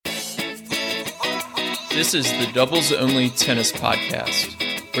This is the Doubles Only Tennis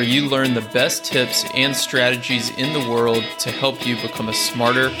Podcast, where you learn the best tips and strategies in the world to help you become a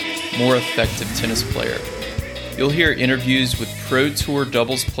smarter, more effective tennis player. You'll hear interviews with Pro Tour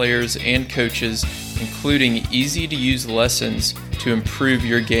doubles players and coaches, including easy-to-use lessons to improve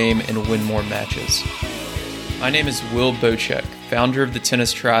your game and win more matches. My name is Will Bocek, founder of the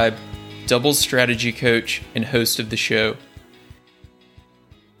Tennis Tribe, doubles strategy coach, and host of the show.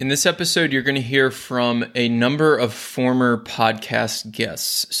 In this episode, you're going to hear from a number of former podcast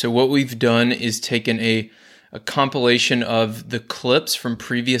guests. So what we've done is taken a compilation of the clips from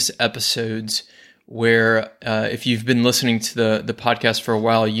previous episodes where if you've been listening to the podcast for a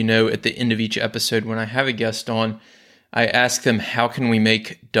while, you know at the end of each episode when I have a guest on, I ask them, how can we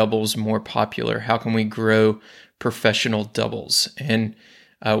make doubles more popular? How can we grow professional doubles? And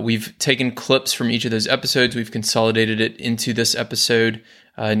we've taken clips from each of those episodes. We've consolidated it into this episode.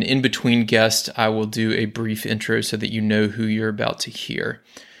 And in between guests, I will do a brief intro so that you know who you're about to hear.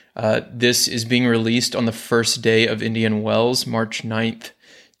 This is being released on the first day of Indian Wells, March 9th,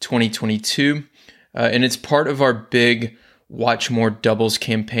 2022. And it's part of our big Watch More Doubles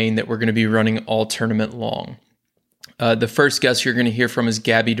campaign that we're going to be running all tournament long. The first guest you're going to hear from is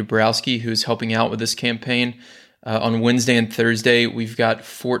Gabby Dabrowski, who is helping out with this campaign. On Wednesday and Thursday, we've got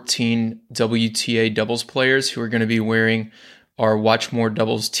 14 WTA doubles players who are going to be wearing our Watch More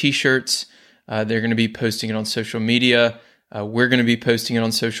Doubles t-shirts. They're going to be posting it on social media. We're going to be posting it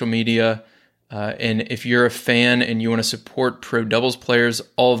on social media. And if you're a fan and you want to support pro doubles players,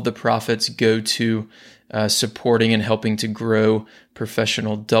 all of the profits go to supporting and helping to grow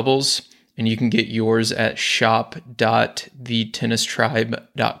professional doubles. And you can get yours at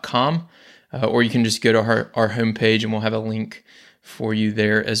shop.thetennistribe.com. Or you can just go to our homepage and we'll have a link for you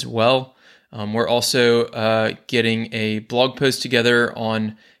there as well. We're also getting a blog post together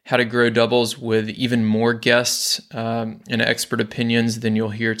on how to grow doubles with even more guests and expert opinions than you'll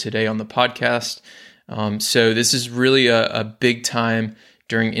hear today on the podcast. So this is really a big time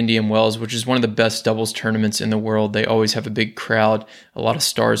during Indian Wells, which is one of the best doubles tournaments in the world. They always have a big crowd. A lot of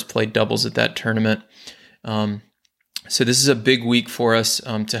stars play doubles at that tournament. So this is a big week for us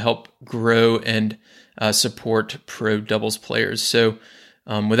to help grow and support pro doubles players. So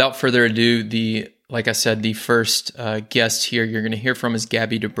without further ado, like I said, the first guest here you're going to hear from is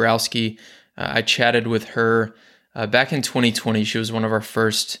Gabby Dabrowski. I chatted with her back in 2020. She was one of our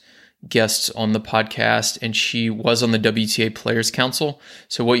first guests on the podcast, and she was on the WTA Players Council.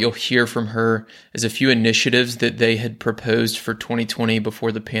 So what you'll hear from her is a few initiatives that they had proposed for 2020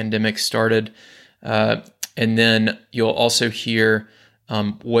 before the pandemic started. And then you'll also hear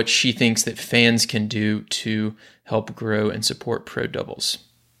what she thinks that fans can do to help grow and support pro doubles.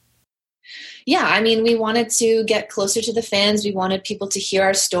 Yeah, I mean, we wanted to get closer to the fans. We wanted people to hear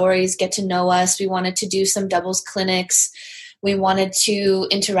our stories, get to know us. We wanted to do some doubles clinics. We wanted to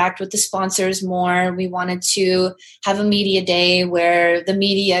interact with the sponsors more. We wanted to have a media day where the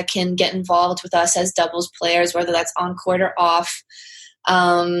media can get involved with us as doubles players, whether that's on court or off.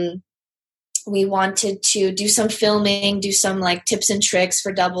 We wanted to do some filming, do some like tips and tricks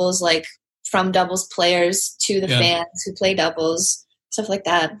for doubles, like from doubles players to the fans who play doubles, stuff like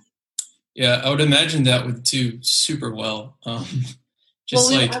that. Yeah, I would imagine that would do super well. I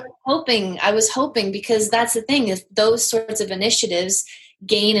was hoping because that's the thing, if those sorts of initiatives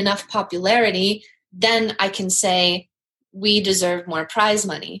gain enough popularity, then I can say we deserve more prize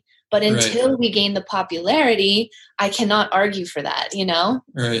money. But until we gain the popularity, I cannot argue for that, you know?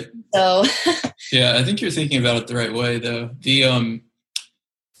 Right. So yeah, I think you're thinking about it the right way though. The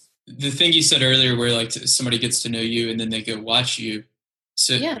thing you said earlier where like somebody gets to know you and then they go watch you.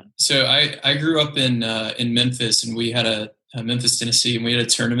 So I grew up in Memphis, and we had a Memphis, Tennessee, and we had a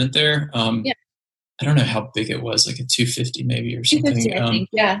tournament there. I don't know how big it was, like a 250 maybe or something. 250, I think.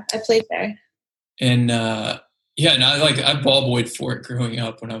 Yeah, I played there. And I ball boyed for it growing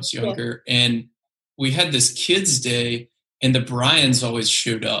up when I was younger. Yeah. And we had this kids day, and the Bryans always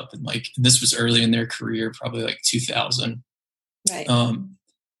showed up, and this was early in their career, probably like 2000. Right.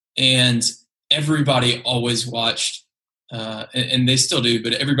 And everybody always watched, and they still do,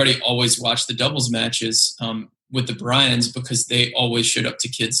 but everybody always watched the doubles matches with the Bryans because they always showed up to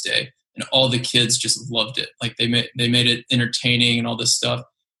kids day, and all the kids just loved it. Like they made it entertaining and all this stuff.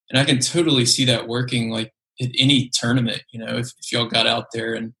 And I can totally see that working like at any tournament, you know, if y'all got out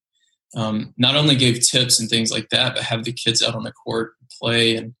there and not only gave tips and things like that, but have the kids out on the court and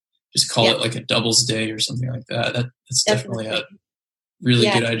play and just call it like a doubles day or something like that. That's definitely a really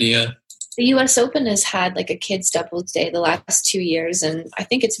good idea. The U.S. Open has had like a kids doubles day the last 2 years, and I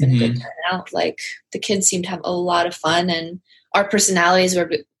think it's been a good turnout. Like the kids seem to have a lot of fun, and our personalities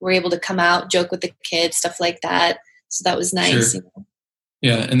were able to come out, joke with the kids, stuff like that. So that was nice. Sure.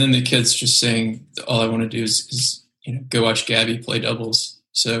 Yeah, and then the kids just saying, all I want to do is go watch Gabby play doubles.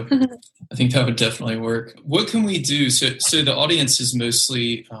 So I think that would definitely work. What can we do? So the audience is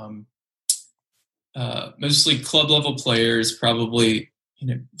mostly club level players, probably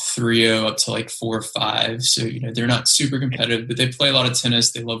 3-0 up to like 4 or 5. So they're not super competitive, but they play a lot of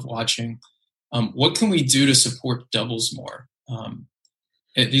tennis. They love watching. What can we do to support doubles more?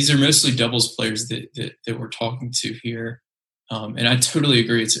 These are mostly doubles players that we're talking to here. And I totally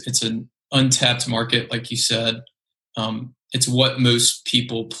agree. It's an untapped market, like you said. It's what most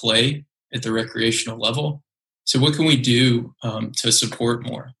people play at the recreational level. So what can we do to support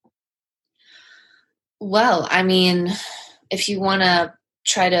more? Well, I mean, if you want to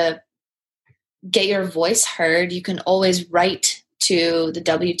try to get your voice heard, you can always write to the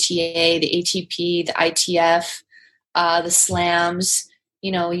WTA, the ATP, the ITF, the slams.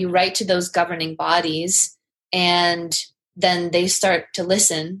 You write to those governing bodies, and then they start to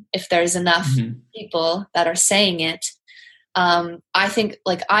listen if there's enough people that are saying it. I think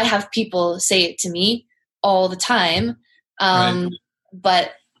like I have people say it to me all the time. Right.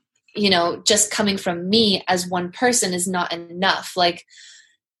 But, just coming from me as one person is not enough. Like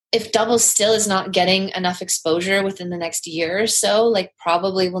if doubles still is not getting enough exposure within the next year or so, like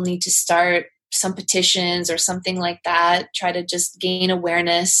probably we'll need to start some petitions or something like that, try to just gain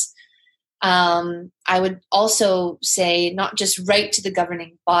awareness. I would also say not just write to the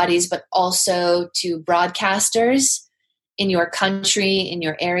governing bodies, but also to broadcasters in your country, in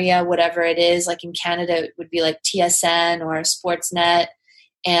your area, whatever it is. Like in Canada, it would be like TSN or Sportsnet,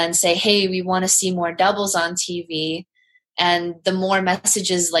 and say, hey, we want to see more doubles on TV. And the more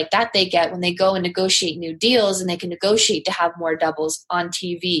messages like that they get when they go and negotiate new deals, and they can negotiate to have more doubles on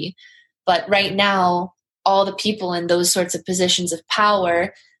TV. But right now, all the people in those sorts of positions of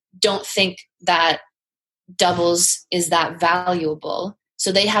power don't think that doubles is that valuable.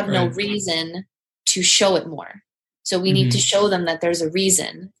 So they have no reason to show it more. So we need to show them that there's a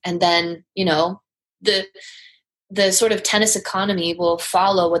reason. And then, the sort of tennis economy will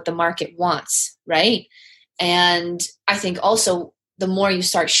follow what the market wants, right? And I think also the more you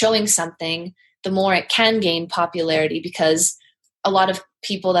start showing something, the more it can gain popularity, because a lot of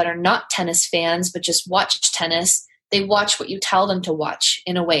people that are not tennis fans but just watch tennis, they watch what you tell them to watch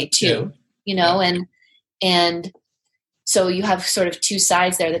in a way too, and so you have sort of two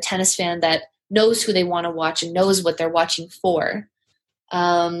sides there: the tennis fan that knows who they want to watch and knows what they're watching for.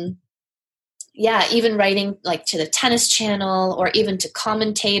 Even writing like to the tennis channel or even to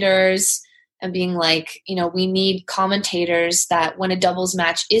commentators and being like, we need commentators that when a doubles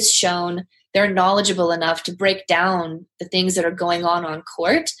match is shown, they're knowledgeable enough to break down the things that are going on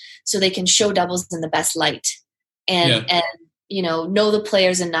court so they can show doubles in the best light and know the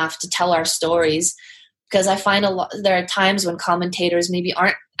players enough to tell our stories. Because I find there are times when commentators maybe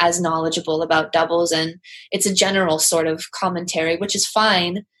aren't as knowledgeable about doubles, and it's a general sort of commentary, which is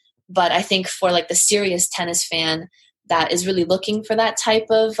fine. But I think for like the serious tennis fan that is really looking for that type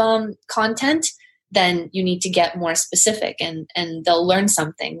of content, then you need to get more specific, and they'll learn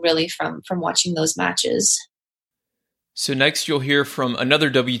something really from watching those matches. So next you'll hear from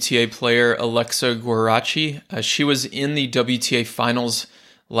another WTA player, Alexa Guarachi. She was in the WTA finals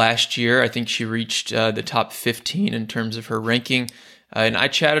last year. I think she reached the top 15 in terms of her ranking. And I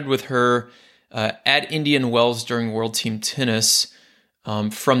chatted with her at Indian Wells during World Team Tennis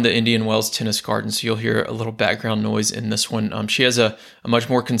from the Indian Wells Tennis Garden. So you'll hear a little background noise in this one. She has a much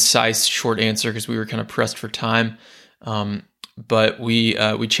more concise, short answer because we were kind of pressed for time. But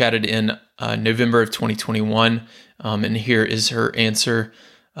we chatted in November of 2021. And here is her answer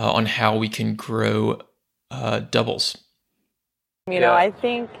on how we can grow doubles. I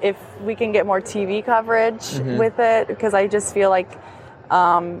think if we can get more TV coverage with it, because I just feel like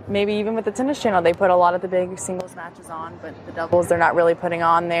maybe even with the tennis channel, they put a lot of the big singles matches on, but the doubles they're not really putting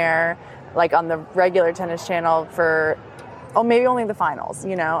on there, like on the regular tennis channel for, maybe only the finals,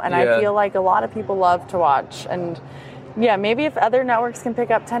 and I feel like a lot of people love to watch. And maybe if other networks can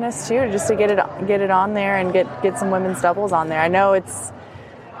pick up tennis too, just to get it on there and get some women's doubles on there. I know it's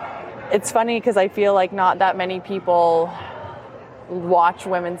funny because I feel like not that many people watch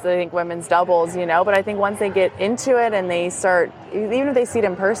women's doubles, but I think once they get into it and they start, even if they see it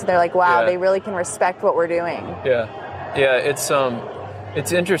in person, they're like, wow, they really can respect what we're doing.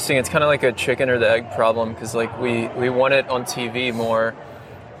 It's interesting. It's kind of like a chicken or the egg problem, because like we want it on TV more,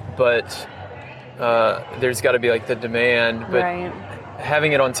 but there's got to be like the demand, but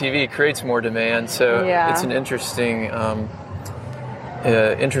having it on TV creates more demand. So it's an interesting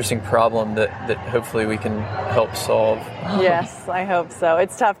interesting problem that hopefully we can help solve. Yes, I hope so.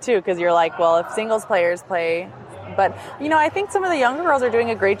 It's tough too, because you're like, well, if singles players play, but I think some of the younger girls are doing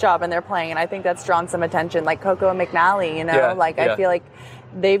a great job and they're playing, and I think that's drawn some attention, like Coco and McNally, I feel like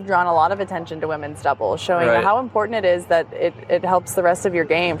they've drawn a lot of attention to women's doubles, showing how important it is that it helps the rest of your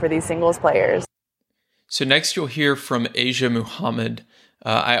game for these singles players. So next you'll hear from Asia Muhammad.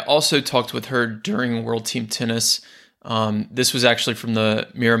 I also talked with her during World Team Tennis. This was actually from the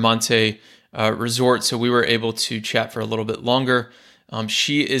Miramonte resort, so we were able to chat for a little bit longer.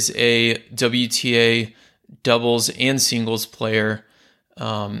 She is a WTA doubles and singles player,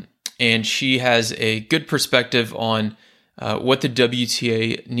 and she has a good perspective on what the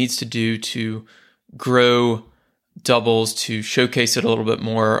WTA needs to do to grow doubles, to showcase it a little bit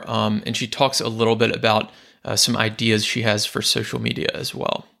more, and she talks a little bit about some ideas she has for social media as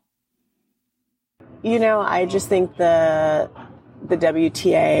well. I just think the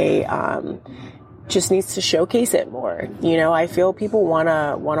WTA just needs to showcase it more. I feel people want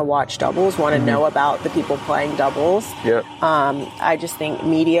to watch doubles, want to know about the people playing doubles. Yeah. I just think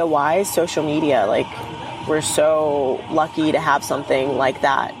media-wise, social media, like, we're so lucky to have something like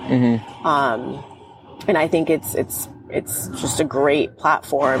that. And I think it's just a great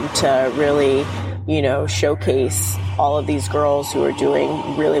platform to really, showcase all of these girls who are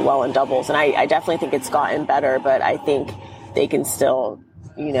doing really well in doubles. And I definitely think it's gotten better, but I think they can still,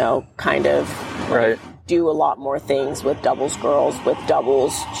 kind of do a lot more things with doubles girls, with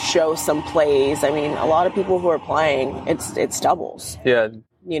doubles, show some plays. I mean, a lot of people who are playing, it's doubles. Yeah.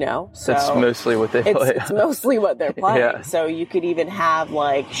 So that's mostly what they play. It's mostly what they're playing. Yeah. So you could even have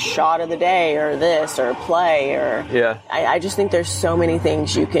like shot of the day or this or play or I just think there's so many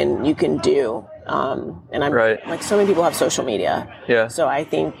things you can do. And I'm like, so many people have social media. Yeah. So I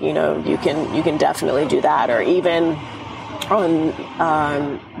think, you can definitely do that, or even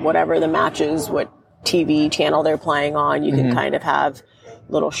on whatever the matches, what TV channel they're playing on, you can kind of have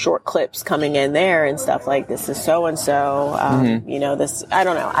little short clips coming in there and stuff like, this is so-and-so, this, I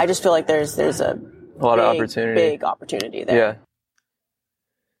don't know. I just feel like there's a lot of big opportunity there. Yeah.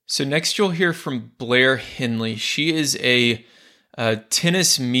 So next you'll hear from Blair Henley. She is a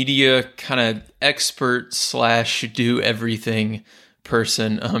tennis media kind of expert / do everything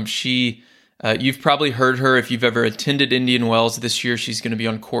person. You've probably heard her if you've ever attended Indian Wells this year. She's going to be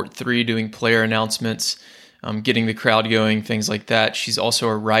on court 3 doing player announcements, getting the crowd going, things like that. She's also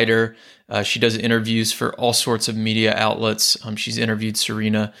a writer. She does interviews for all sorts of media outlets. She's interviewed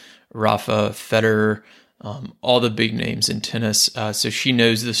Serena, Rafa, Federer, all the big names in tennis. So she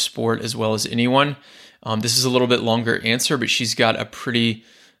knows the sport as well as anyone. This is a little bit longer answer, but she's got a pretty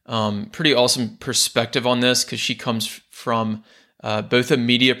awesome perspective on this, because she comes from both a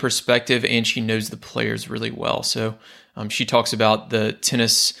media perspective and she knows the players really well. So she talks about the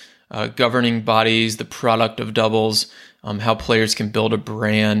tennis governing bodies, the product of doubles, how players can build a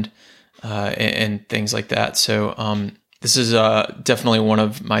brand, and things like that. So this is definitely one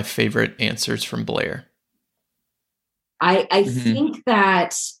of my favorite answers from Blair. I think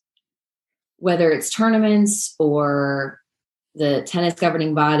that whether it's tournaments or the tennis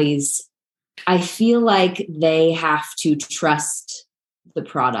governing bodies, I feel like they have to trust the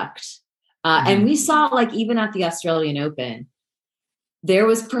product. And we saw, like, even at the Australian Open, there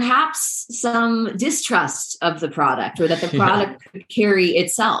was perhaps some distrust of the product, or that the product could carry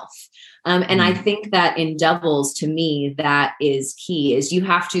itself. And I think that in doubles, to me, that is key, is you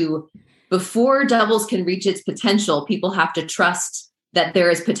have to, before doubles can reach its potential, people have to trust that there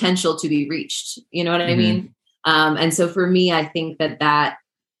is potential to be reached. You know what I mean? And so for me, I think that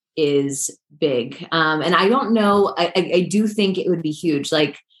is big. And I don't know, I do think it would be huge.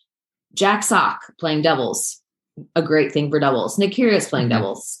 Like Jack Sock playing doubles, a great thing for doubles. Nick Kyrgios playing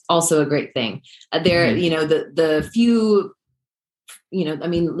doubles, also a great thing. There, the few, I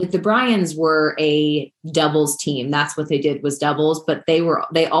mean, like the Bryans were a doubles team. That's what they did, was doubles, but they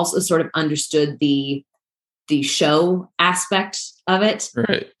also sort of understood the show aspect of it.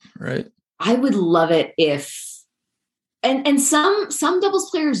 Right. I would love it if, and some doubles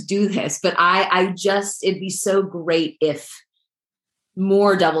players do this, but it'd be so great if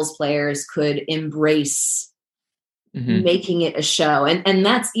more doubles players could embrace making it a show. And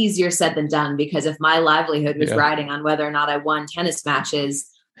that's easier said than done, because if my livelihood was riding on whether or not I won tennis matches,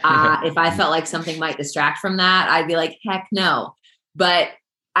 if I felt like something might distract from that, I'd be like, heck no. But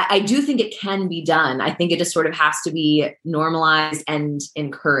I do think it can be done. I think it just sort of has to be normalized and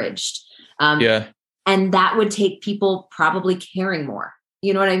encouraged. And that would take people probably caring more.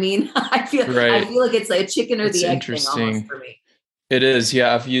 You know what I mean? I feel like it's like a chicken or the egg thing almost for me. It is.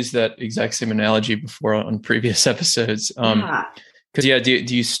 Yeah. I've used that exact same analogy before on previous episodes. Because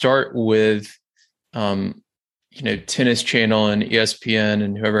do you start with, Tennis Channel and ESPN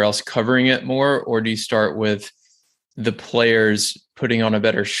and whoever else covering it more, or do you start with the players putting on a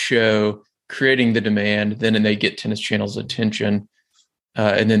better show, creating the demand, then and they get Tennis Channel's attention,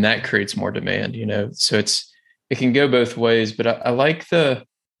 and then that creates more demand? So it can go both ways. But I like the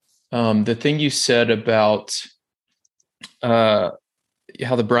thing you said about how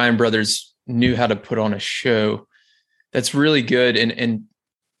the Bryan brothers knew how to put on a show. That's really good. And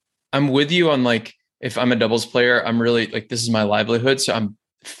I'm with you on, like, if I'm a doubles player, I'm really like, this is my livelihood. So I'm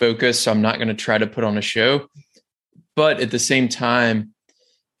focused. So I'm not going to try to put on a show. But at the same time,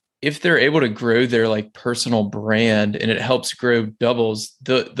 if they're able to grow their like personal brand and it helps grow doubles,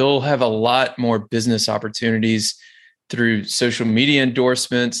 they'll have a lot more business opportunities through social media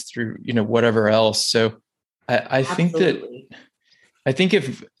endorsements, through, whatever else. So I think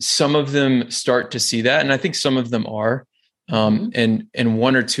if some of them start to see that, and I think some of them are, and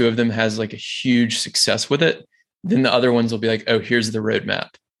one or two of them has like a huge success with it, then the other ones will be like, oh, here's the roadmap.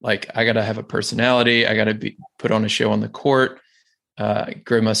 Like, I got to have a personality. I got to put on a show on the court,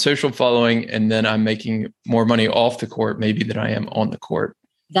 grow my social following, and then I'm making more money off the court maybe than I am on the court.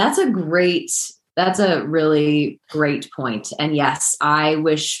 That's a really great point. And yes, I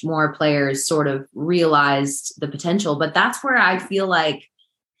wish more players sort of realized the potential, but that's where I feel like,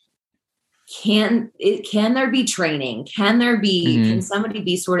 can there be training? Can somebody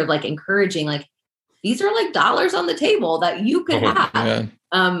be sort of like encouraging, like, these are like dollars on the table that you could have. Yeah.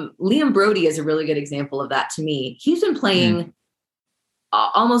 Liam Brody is a really good example of that to me. He's been playing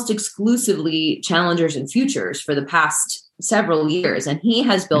almost exclusively challengers and futures for the past several years. And he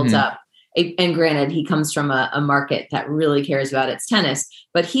has built up and granted, he comes from a market that really cares about its tennis,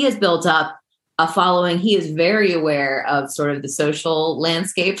 but he has built up a following. He is very aware of sort of the social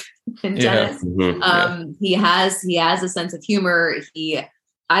landscape in tennis. He has a sense of humor.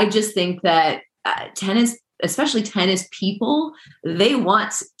 I just think that tennis, especially tennis people, they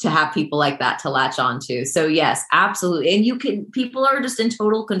want to have people like that to latch on to. So yes, absolutely. And people are just in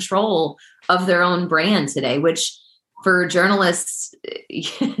total control of their own brand today, which for journalists,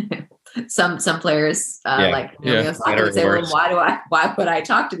 some players like would say, well, why would I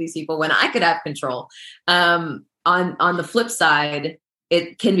talk to these people when I could have control? On the flip side,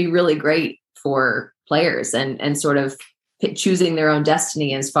 it can be really great for players and sort of choosing their own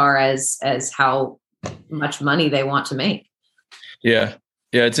destiny as far as how much money they want to make. Yeah,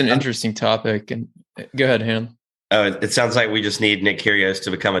 it's an interesting topic. And go ahead, Han. Oh, it sounds like we just need Nick Kyrgios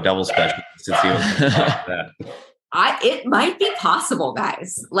to become a double specialist since he was that. It might be possible,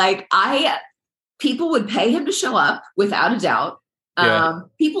 guys. Like people would pay him to show up without a doubt.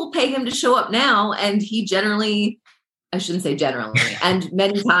 People pay him to show up now, and he I shouldn't say generally, and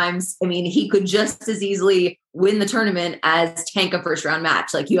many times, I mean, he could just as easily win the tournament as tank a first round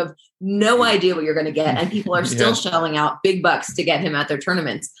match. Like, you have no idea what you're going to get, and people are still shelling out big bucks to get him at their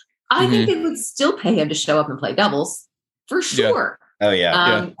tournaments. I think they would still pay him to show up and play doubles for sure. Oh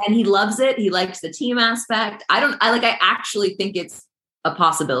yeah. And he loves it. He likes the team aspect. I actually think it's a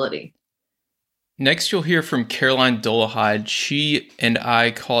possibility. Next, you'll hear from Caroline Dolehide. She and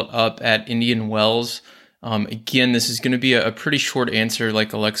I caught up at Indian Wells. Again, this is going to be a pretty short answer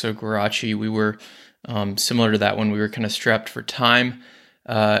like Alexa Guaraci. We were similar to that one. We were kind of strapped for time.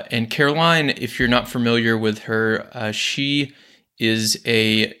 And Caroline, if you're not familiar with her, she is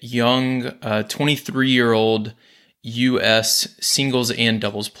a young 23-year-old U.S. singles and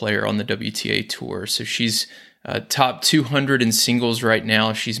doubles player on the WTA Tour. So she's top 200 in singles right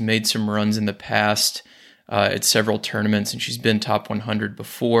now. She's made some runs in the past at several tournaments, and she's been top 100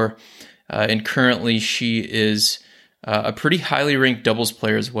 before. And currently she is a pretty highly ranked doubles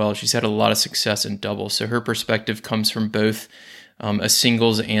player as well. She's had a lot of success in doubles. So her perspective comes from both a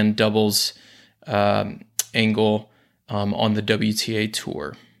singles and doubles angle on the WTA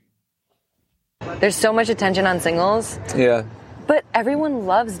Tour. There's so much attention on singles. Yeah. But everyone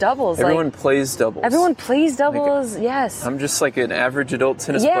loves doubles. Everyone plays doubles. Everyone plays doubles, yes. I'm just like an average adult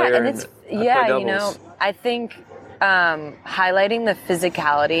tennis player. And it's, I play doubles. I think highlighting the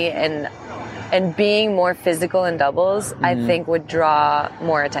physicality and being more physical in doubles, I think would draw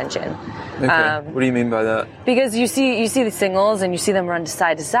more attention. Okay. What do you mean by that? Because you see the singles and you see them run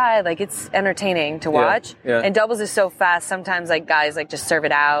side to side, like it's entertaining to watch. Yeah. And doubles is so fast. Sometimes like guys like just serve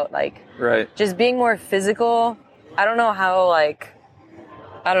it out, like just being more physical. I don't know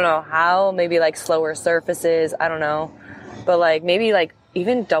how maybe like slower surfaces. I don't know, but like maybe like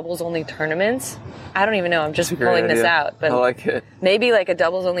even doubles only tournaments. I don't even know. I'm just pulling this out, but I like it. Maybe like a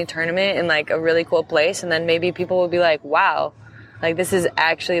doubles only tournament in like a really cool place, and then maybe people will be like, "Wow, Like, this is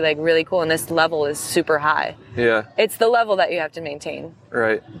actually like really cool, and this level is super high. Yeah. It's the level that you have to maintain.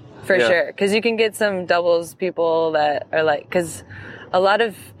 Right. For sure. Because you can get some doubles people that are like, because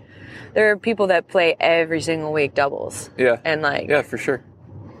there are people that play every single week doubles. Yeah. And like, yeah, for sure.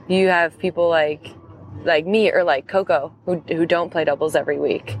 You have people like me or like Coco who don't play doubles every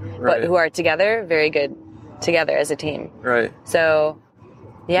week, but who are together, very good together as a team. Right. So,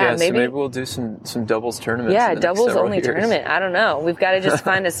 yeah, maybe we'll do some doubles tournaments. Yeah, doubles only tournament. I don't know. We've got to just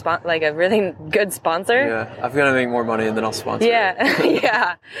find a really good sponsor. Yeah, I've got to make more money and then I'll sponsor. Yeah,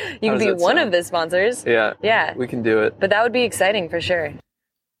 yeah. You can be one of the sponsors. Yeah, yeah. We can do it. But that would be exciting for sure.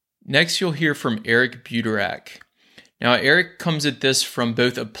 Next, you'll hear from Eric Buderak. Now, Eric comes at this from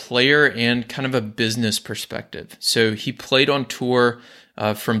both a player and kind of a business perspective. So he played on tour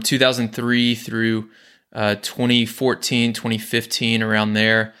from 2003 through 2014, 2015, around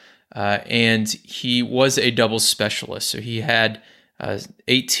there. And he was a doubles specialist. So he had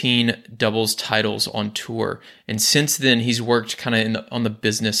 18 doubles titles on tour. And since then, he's worked kind of on the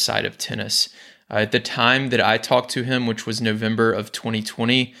business side of tennis. At the time that I talked to him, which was November of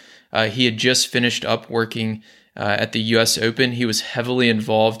 2020, he had just finished up working at the U.S. Open. He was heavily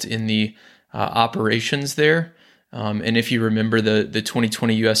involved in the operations there. And if you remember, the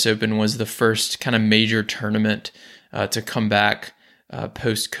 2020 U.S. Open was the first kind of major tournament to come back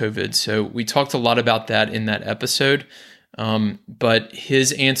post-COVID. So we talked a lot about that in that episode. But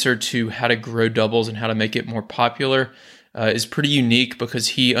his answer to how to grow doubles and how to make it more popular is pretty unique because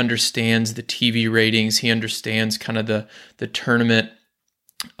he understands the TV ratings. He understands kind of the tournament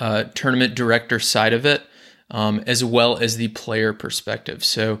director side of it, as well as the player perspective.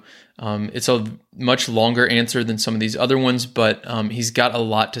 So it's a much longer answer than some of these other ones, but he's got a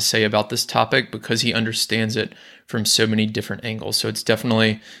lot to say about this topic because he understands it from so many different angles. So it's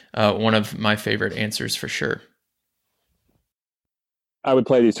definitely one of my favorite answers for sure. I would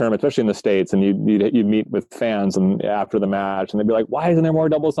play these tournaments, especially in the States, and you'd meet with fans and after the match, and they'd be like, "Why isn't there more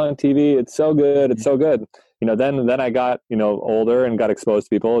doubles on TV? It's so good. It's so good." Then I got, older and got exposed to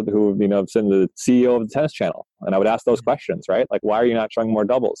people who, sent the CEO of the Tennis Channel, and I would ask those questions, right? Like, why are you not showing more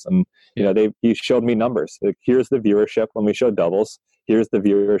doubles? And, he showed me numbers. Like, here's the viewership when we show doubles. Here's the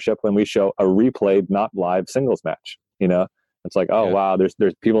viewership when we show a replayed, not live singles match. It's like, oh, wow, there's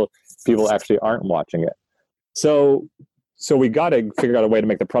people actually aren't watching it. So we got to figure out a way to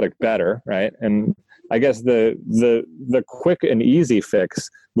make the product better, right? And I guess the quick and easy fix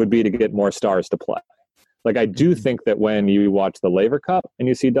would be to get more stars to play. Like, I do think that when you watch the Laver Cup and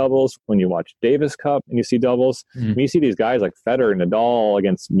you see doubles, when you watch Davis Cup and you see doubles, when you see these guys like Federer and Nadal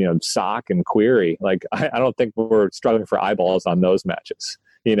against, Sock and Querrey, like, I don't think we're struggling for eyeballs on those matches.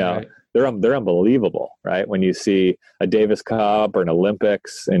 Right. They're unbelievable, right? When you see a Davis Cup or an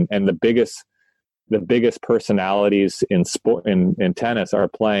Olympics and the biggest personalities in sport in tennis are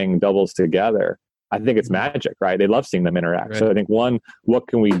playing doubles together. I think it's magic, right? They love seeing them interact. Right. So I think what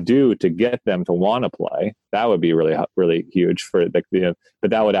can we do to get them to want to play? That would be really, really huge but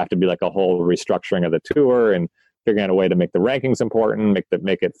that would have to be like a whole restructuring of the tour and figuring out a way to make the rankings important,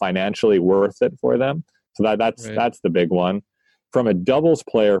 make it financially worth it for them. So that's the big one. From a doubles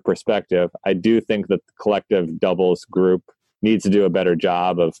player perspective, I do think that the collective doubles group needs to do a better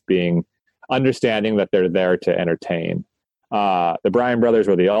job of understanding that they're there to entertain. The Bryan brothers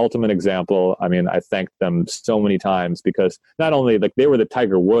were the ultimate example. I mean, I thanked them so many times because not only they were the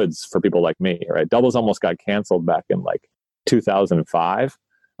Tiger Woods for people like me, right? Doubles almost got canceled back in 2005.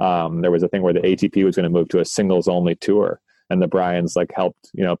 There was a thing where the ATP was going to move to a singles only tour, and the Bryans helped,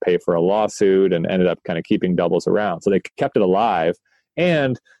 pay for a lawsuit and ended up kind of keeping doubles around. So they kept it alive,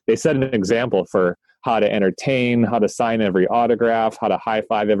 and they set an example for how to entertain, how to sign every autograph, how to high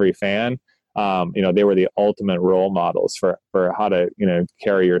five every fan. They were the ultimate role models for how to,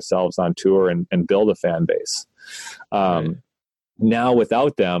 carry yourselves on tour and build a fan base. Now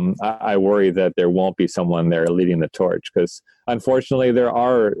without them, I worry that there won't be someone there leading the torch because unfortunately there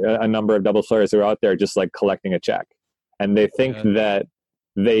are a number of doubles players who are out there just collecting a check, and they think that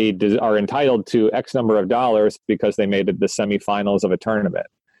they are entitled to X number of dollars because they made it the semifinals of a tournament.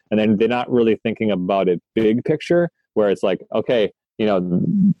 And then they're not really thinking about it big picture where it's like, okay,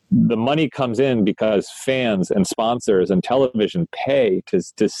 the money comes in because fans and sponsors and television pay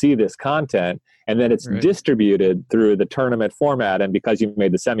to see this content, and then it's distributed through the tournament format. And because you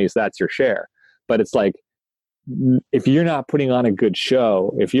made the semis, that's your share. But it's like, if you're not putting on a good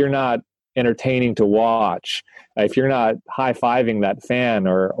show, if you're not entertaining to watch, if you're not high-fiving that fan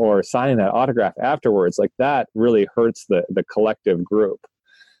or signing that autograph afterwards, that really hurts the collective group.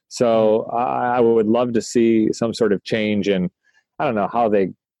 So I would love to see some sort of change in, I don't know how they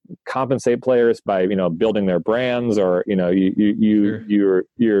compensate players by, building their brands, or, you're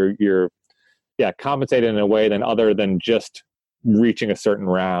compensated in a way other than just reaching a certain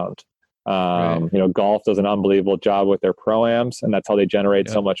round. Golf does an unbelievable job with their pro-ams, and that's how they generate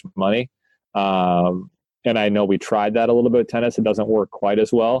so much money. And I know we tried that a little bit with tennis. It doesn't work quite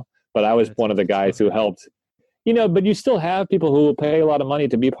as well, but I was one of the guys who helped, but you still have people who will pay a lot of money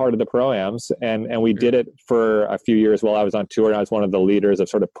to be part of the pro-ams. And we did it for a few years while I was on tour, and I was one of the leaders of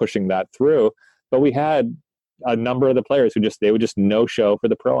sort of pushing that through. But we had a number of the players who they would just no show for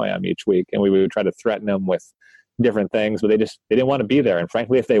the pro-am each week. And we would try to threaten them with different things, but they didn't want to be there. And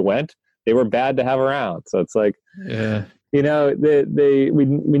frankly, if they went, they were bad to have around. So it's like, we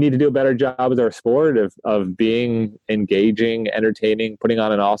need to do a better job with our sport of being engaging, entertaining, putting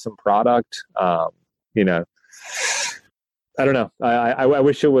on an awesome product. I don't know. I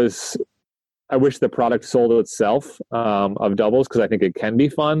wish the product sold itself of doubles, because I think it can be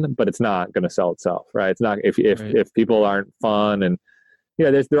fun, but it's not going to sell itself, right? It's not if people aren't fun. And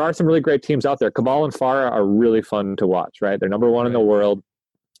there are some really great teams out there. Cabal and Farah are really fun to watch, right? They're number one in the world.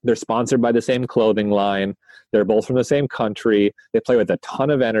 They're sponsored by the same clothing line. They're both from the same country. They play with a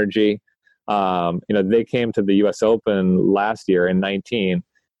ton of energy. They came to the U.S. Open last year in 2019.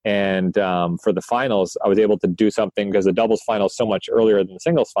 And for the finals, I was able to do something because the doubles final is so much earlier than the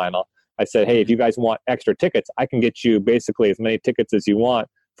singles final. I said, hey, if you guys want extra tickets, I can get you basically as many tickets as you want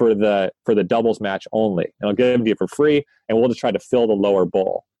for the doubles match only. And I'll give them to you for free, and we'll just try to fill the lower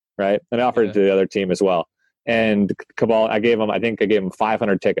bowl, right? And I offered it to the other team as well. And Cabal, I gave him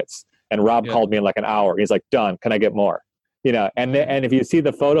 500 tickets. And Rob called me in like an hour. He's like, done. Can I get more? And if you see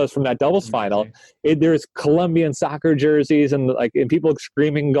the photos from that doubles final, there's Colombian soccer jerseys and people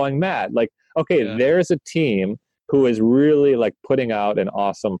screaming, going mad. Like, okay, there's a team who is really like putting out an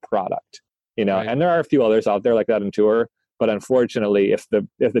awesome product, and there are a few others out there like that in tour. But unfortunately, if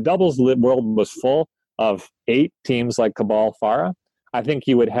the doubles world was full of 8 teams like Cabal, Farah, I think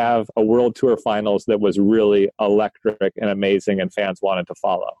you would have a world tour finals that was really electric and amazing and fans wanted to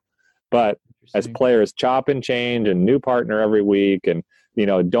follow. But as players chop and change and new partner every week and,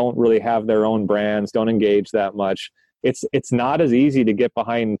 don't really have their own brands, don't engage that much, it's not as easy to get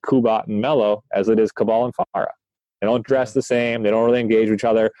behind Kubat and Melo as it is Cabal and Farah. They don't dress the same. They don't really engage with each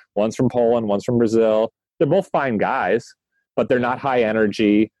other. One's from Poland, one's from Brazil. They're both fine guys, but they're not high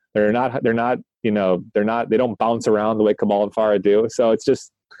energy. They don't bounce around the way Cabal and Farah do. So it's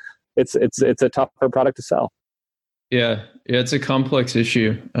just, it's a tougher product to sell. Yeah, it's a complex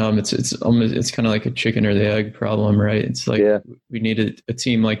issue. It's kind of like a chicken or the egg problem, right? It's like we need a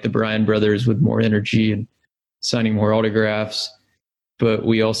team like the Bryan brothers with more energy and signing more autographs, but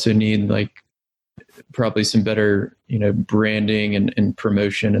we also need probably some better, branding and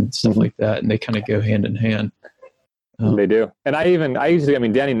promotion and stuff like that, and they kind of go hand in hand. They do. And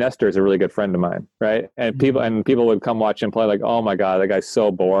Danny Nestor is a really good friend of mine, right? And people would come watch him play like, oh my God, that guy's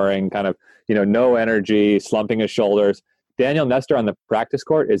so boring, kind of, no energy, slumping his shoulders. Daniel Nestor on the practice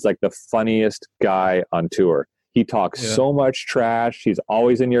court is like the funniest guy on tour. He talks so much trash. He's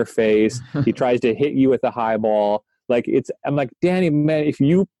always in your face. He tries to hit you with a high ball. I'm like, Danny, man, if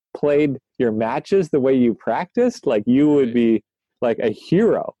you played your matches the way you practiced, you would be like a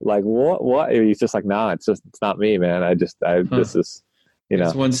hero. Like what? He's just like, nah, it's not me, man. This is,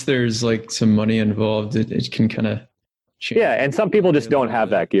 once there's some money involved, it can kind of change. Yeah. And some people just don't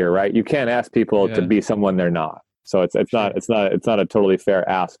have that gear, right? You can't ask people to be someone they're not. So it's not a totally fair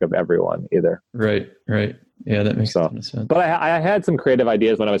ask of everyone either. Right. Yeah, that makes a ton of sense. But I had some creative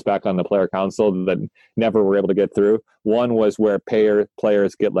ideas when I was back on the player council that never were able to get through. One was where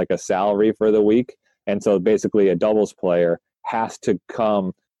players get a salary for the week. And so basically a doubles player has to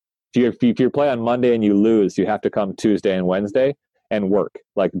come. If you play on Monday and you lose, you have to come Tuesday and Wednesday and work,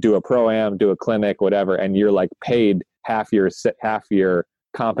 do a pro-am, do a clinic, whatever. And you're paid half your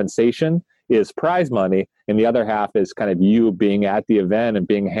compensation is prize money, and the other half is kind of you being at the event and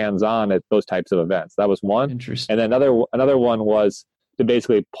being hands-on at those types of events. That was one. Interesting. And then another one was to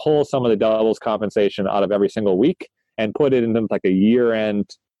basically pull some of the doubles compensation out of every single week and put it in a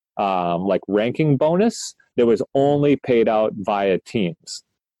year-end ranking bonus that was only paid out via teams.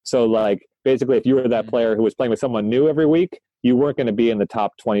 So basically if you were that player who was playing with someone new every week, you weren't going to be in the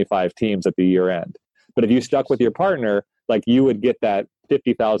top 25 teams at the year-end. But if you stuck with your partner, you would get that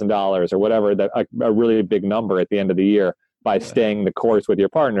 $50,000 or whatever, a really big number at the end of the year by staying the course with your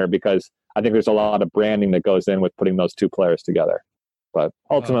partner, because I think there's a lot of branding that goes in with putting those two players together. But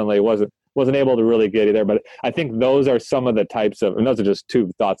ultimately wasn't able to really get either. But I think those are some of the types of, and those are just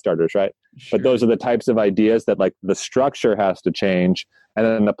two thought starters, right? Sure. But those are the types of ideas that the structure has to change, and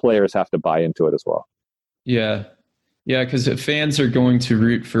then the players have to buy into it as well. Yeah. Yeah, because fans are going to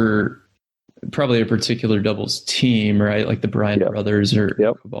root for probably a particular doubles team, right? Like the Bryant brothers or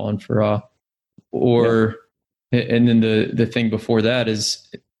Cabal and Farah. Or, and then the thing before that is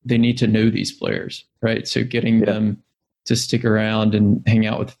they need to know these players, right? So getting them to stick around and hang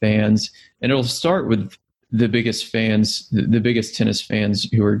out with fans. And it'll start with the biggest fans, the biggest tennis fans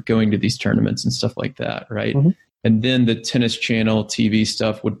who are going to these tournaments and stuff like that, right? Mm-hmm. And then the Tennis Channel TV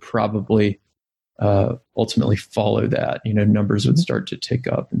stuff would probably ultimately follow that. You know, numbers would start to tick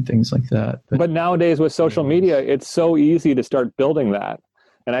up and things like that. But nowadays with social media, it's so easy to start building that.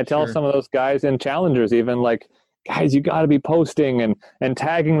 And I tell some of those guys in challengers, even like, guys, you got to be posting and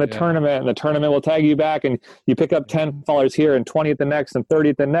tagging the tournament, and the tournament will tag you back, and you pick up 10 followers here and 20 at the next and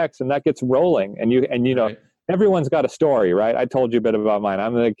 30 at the next, and that gets rolling. And you know, everyone's got a story, right? I told you a bit about mine.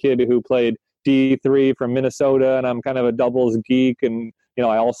 I'm the kid who played D3 from Minnesota, and I'm kind of a doubles geek, and you know,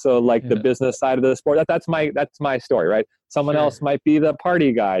 I also like the business side of the sport. That's my story, right? Someone else might be the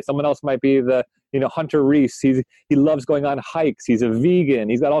party guy. Someone else might be the, you know, Hunter Reese. He loves going on hikes. He's a vegan.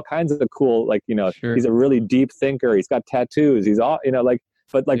 He's got all kinds of cool, like, you know, he's a really deep thinker. He's got tattoos. He's all, you know, like,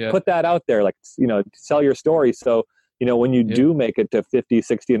 but like put that out there, like, you know, sell your story. So, you know, when you do make it to 50,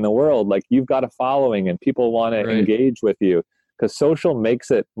 60 in the world, like you've got a following and people want to engage with you, because social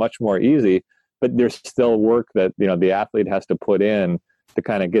makes it much more easy, but there's still work that, you know, the athlete has to put in to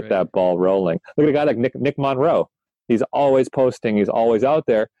kind of get that ball rolling. Look at a guy like Nick Monroe. He's always posting. He's always out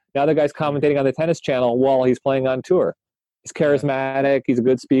there. Now the guy's commentating on the Tennis Channel while he's playing on tour. He's charismatic. He's a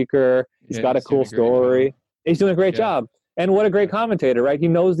good speaker. He's got a cool story. He's doing a great job. And what a great commentator, right? He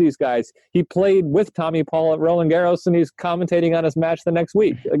knows these guys. He played with Tommy Paul at Roland Garros, and he's commentating on his match the next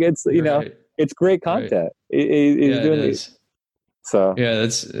week. Like it's, you know, it's great content. He's doing these. So yeah,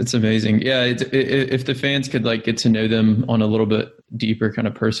 it's amazing. Yeah, if the fans could like get to know them on a little bit deeper, kind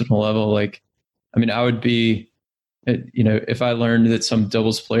of personal level, like, I mean, I would be, you know, if I learned that some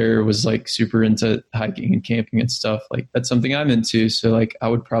doubles player was like super into hiking and camping and stuff, like that's something I'm into. So like I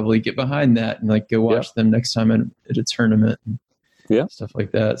would probably get behind that and like go watch them next time at a tournament and stuff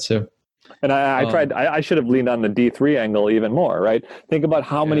like that. So, and I should have leaned on the D3 angle even more, right? Think about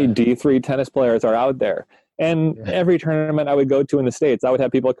how many D3 tennis players are out there. And every tournament I would go to in the States, I would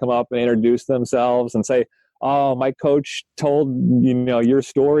have people come up and introduce themselves and say, oh, my coach told, you know, your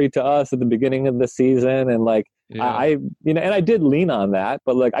story to us at the beginning of the season. And like, I you know, and I did lean on that,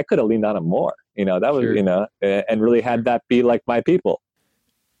 but like I could have leaned on it more, you know, that was, you know, and really had that be like my people.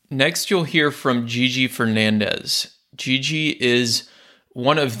 Next, you'll hear from Gigi Fernandez. Gigi is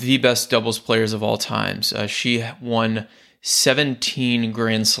one of the best doubles players of all times. She won 17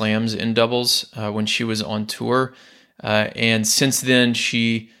 Grand Slams in doubles when she was on tour. And since then,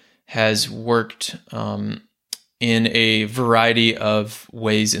 she has worked in a variety of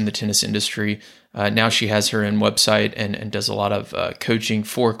ways in the tennis industry. Now she has her own website and does a lot of coaching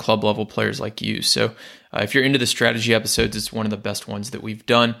for club level players like you. So if you're into the strategy episodes, it's one of the best ones that we've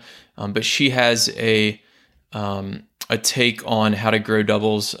done. But she has a take on how to grow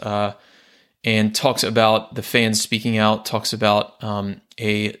doubles and talks about the fans speaking out, talks about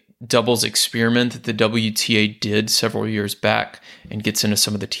a doubles experiment that the WTA did several years back, and gets into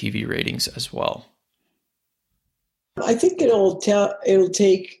some of the TV ratings as well. I think it'll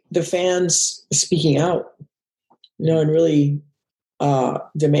take the fans speaking out, you know, and really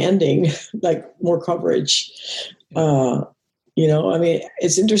demanding like more coverage. You know, I mean,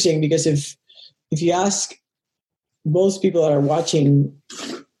 it's interesting because if you ask most people that are watching,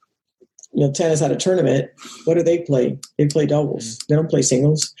 you know, tennis at a tournament, what do they play? They play doubles. They don't play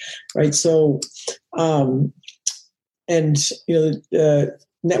singles, right? So, and you know, the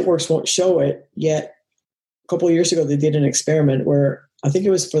networks won't show it yet. A couple of years ago, they did an experiment where I think it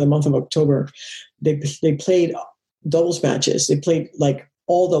was for the month of October. They played doubles matches. They played like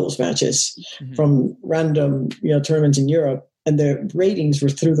all doubles matches from random, you know, tournaments in Europe, and the ratings were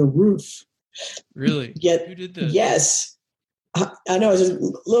through the roof. Really? Yet, who did this? Yes. I know it's a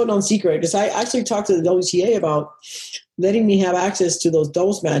little known secret because I actually talked to the WTA about letting me have access to those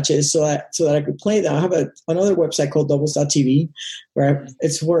doubles matches so that I could play them. I have another website called doubles.tv where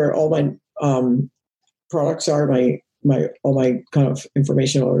it's where all my products are, all my kind of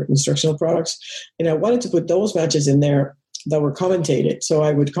informational or instructional products. And I wanted to put doubles matches in there that were commentated. So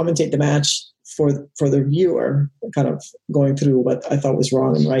I would commentate the match for the viewer, kind of going through what I thought was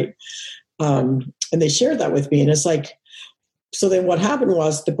wrong and right. And they shared that with me, and it's like, so then what happened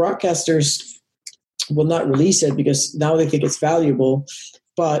was the broadcasters will not release it because now they think it's valuable,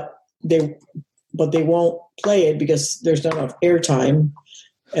 but they won't play it because there's not enough airtime.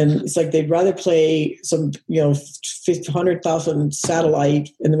 And it's like they'd rather play some, you know, 100,000 satellite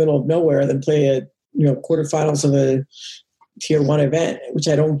in the middle of nowhere than play a quarterfinals of a tier 1 event, which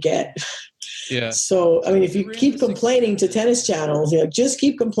I don't get. Yeah. So, I mean, if you keep complaining to tennis channels, just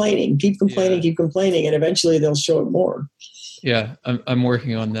keep complaining, keep complaining, and eventually they'll show it more. Yeah, I'm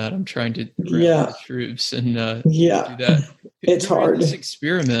working on that. I'm trying to the troops and do that. It's hard. This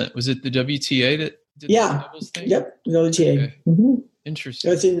experiment, was it the WTA that did the doubles thing? Yep, the WTA. Okay. Mm-hmm. Interesting.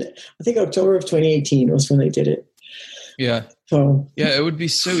 It was in, I think, October of 2018 was when they did it. Yeah. So it would be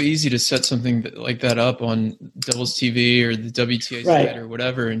so easy to set something like that up on Doubles TV or the WTA site or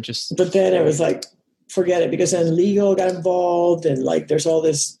whatever, and just. But then it was like, forget it, because then legal got involved, and like there's all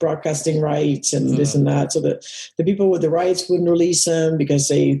this broadcasting rights and this and that. So the people with the rights wouldn't release them because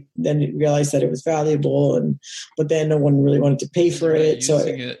they then realized that it was valuable, but then no one really wanted to pay for it. So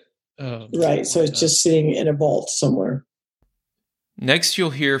so it's just sitting in a vault somewhere. Next, you'll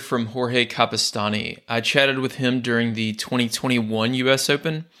hear from Jorge Capestany. I chatted with him during the 2021 U.S.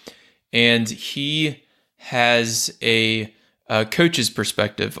 Open, and he has a coach's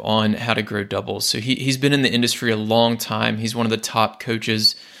perspective on how to grow doubles. So he's been in the industry a long time. He's one of the top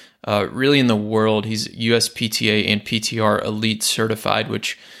coaches really in the world. He's USPTA and PTR Elite certified,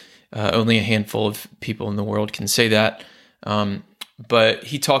 which only a handful of people in the world can say that. But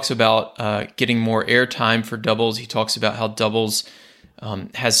he talks about getting more airtime for doubles. He talks about how doubles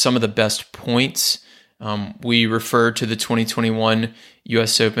has some of the best points. We refer to the 2021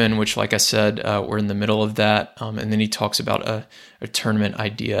 U.S. Open, which, like I said, we're in the middle of that. And then he talks about a tournament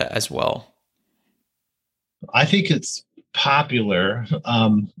idea as well. I think it's popular.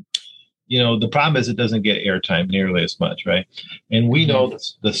 The problem is it doesn't get airtime nearly as much, right? And we know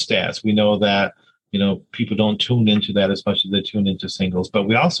the stats. We know that, people don't tune into that as much as they tune into singles. But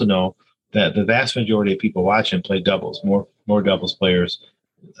we also know that the vast majority of people watching play doubles, more doubles players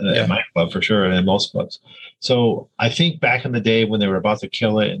at my club for sure, and most clubs. So I think back in the day when they were about to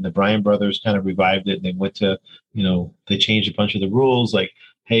kill it and the Bryan brothers kind of revived it, and they went to, they changed a bunch of the rules, like,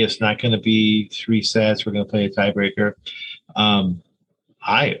 hey, it's not going to be 3 sets, we're going to play a tiebreaker.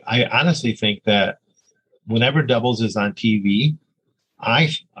 I honestly think that whenever doubles is on TV, I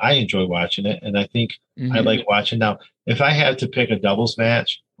enjoy watching it, and I think I like watching. Now, if I had to pick a doubles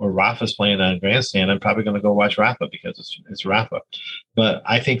match or Rafa's playing on Grandstand, I'm probably going to go watch Rafa because it's Rafa. But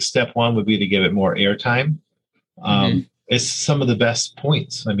I think step one would be to give it more airtime. It's some of the best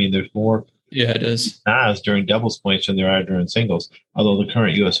points. I mean, there's more. Yeah, it is. During doubles points than there are during singles. Although the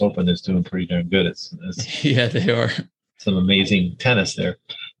current U.S. Open is doing pretty darn good. It's yeah, they are. Some amazing tennis there.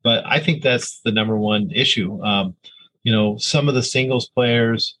 But I think that's the number one issue. Some of the singles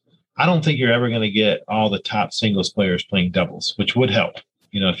players, I don't think you're ever going to get all the top singles players playing doubles, which would help.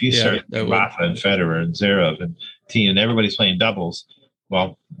 If you start Rafa and Federer and Zverev and T and everybody's playing doubles,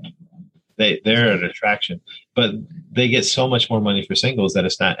 well, they're an attraction. But they get so much more money for singles that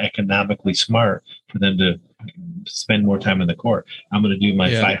it's not economically smart for them to spend more time in the court. I'm going to do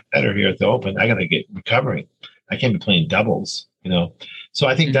my 5 better here at the Open. I got to get recovering. I can't be playing doubles, So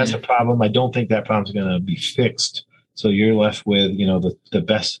I think that's a problem. I don't think that problem's going to be fixed. So you're left with, the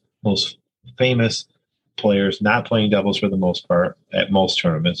best, most famous players not playing doubles for the most part at most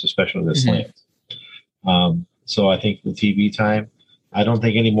tournaments, especially the slams. So I think the TV time, I don't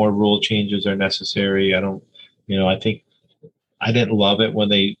think any more rule changes are necessary. I think I didn't love it when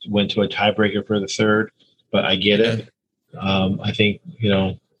they went to a tiebreaker for the third, but I get it. I think,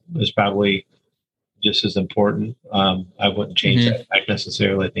 it's probably just as important. I wouldn't change that back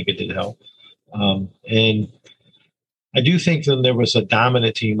necessarily. I think it did help. And I do think that there was a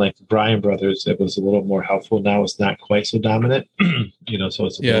dominant team like the Bryan brothers that was a little more helpful. Now it's not quite so dominant, so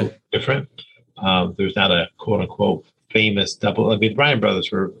it's a little different. There's not a quote unquote famous double. I mean, Bryan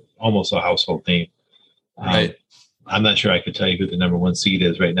brothers were almost a household name. Right. I'm not sure I could tell you who the number 1 seed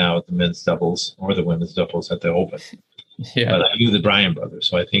is right now at the men's doubles or the women's doubles at the Open. But I knew the Bryan brothers.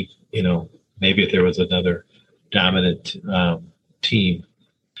 So I think, maybe if there was another dominant team.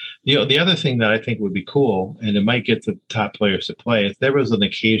 The other thing that I think would be cool, and it might get the top players to play, if there was an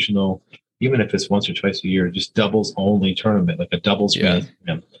occasional, even if it's once or twice a year, just doubles only tournament, like a doubles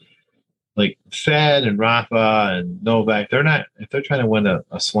tournament. Like Fed and Rafa and Novak, if they're trying to win a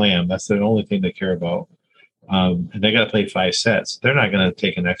slam, that's the only thing they care about. And they got to play 5 sets. They're not going to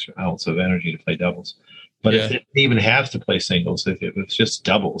take an extra ounce of energy to play doubles. But if they even have to play singles, if it was just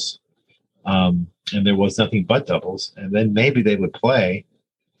doubles, and there was nothing but doubles, and then maybe they would play.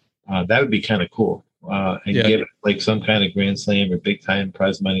 That would be kind of cool, and give it like some kind of Grand Slam or big time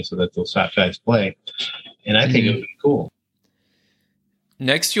prize money so that those top guys play. And I think it would be cool.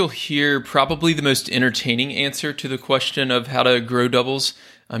 Next, you'll hear probably the most entertaining answer to the question of how to grow doubles.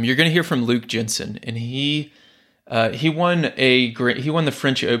 You're going to hear from Luke Jensen, and he He won the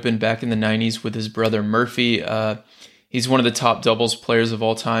French Open back in the 90s with his brother Murphy. He's one of the top doubles players of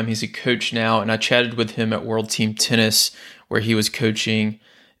all time. He's a coach now, and I chatted with him at World Team Tennis, where he was coaching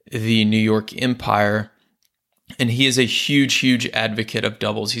the New York Empire. And he is a huge, huge advocate of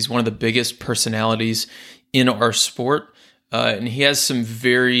doubles. He's one of the biggest personalities in our sport. And he has some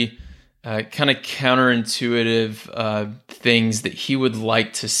very kind of counterintuitive things that he would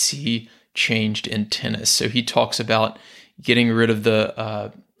like to see changed in tennis. So he talks about getting rid of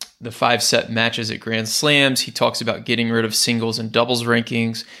the 5-set matches at Grand Slams. He talks about getting rid of singles and doubles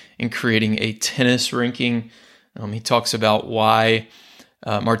rankings and creating a tennis ranking. He talks about why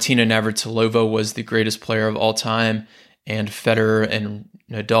Martina Navratilova was the greatest player of all time, and Federer and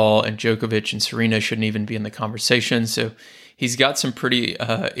Nadal and Djokovic and Serena shouldn't even be in the conversation. So he's got some pretty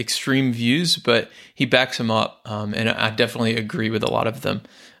extreme views, but he backs them up, and I definitely agree with a lot of them.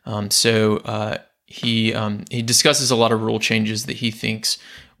 He discusses a lot of rule changes that he thinks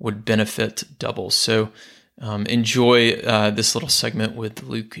would benefit doubles. So enjoy this little segment with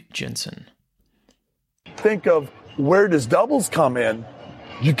Luke Jensen. Think of where does doubles come in?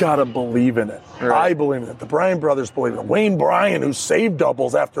 You got to believe in it. Right. I believe in it. The Bryan brothers believe in it. Wayne Bryan, who saved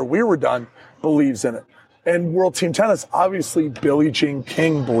doubles after we were done, believes in it. And World Team Tennis, obviously Billie Jean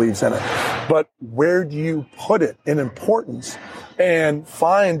King believes in it. But where do you put it in importance and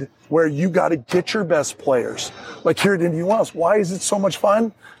find where you got to get your best players? Like here at Indian Wells, why is it so much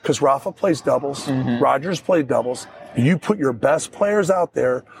fun? Because Rafa plays doubles, Rogers played doubles. You put your best players out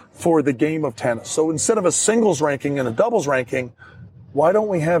there for the game of tennis. So instead of a singles ranking and a doubles ranking, why don't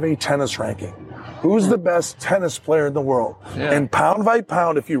we have a tennis ranking? Who's the best tennis player in the world? Yeah. And pound by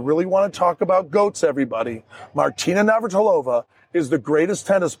pound, if you really want to talk about GOATs, everybody, Martina Navratilova is the greatest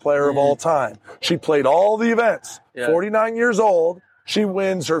tennis player of all time. She played all the events. 49 years old. She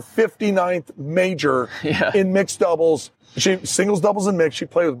wins her 59th major in mixed doubles. Singles, doubles, and mixed. She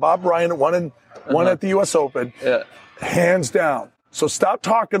played with Bob Bryant, won at the U.S. Open. Yeah. Hands down. So stop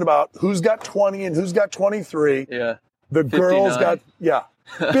talking about who's got 20 and who's got 23. Yeah. The 59. Girls got,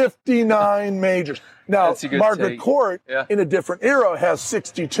 59 majors. Now, Margaret Court, in a different era, has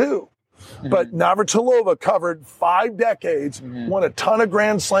 62. But Navratilova covered 5 decades, won a ton of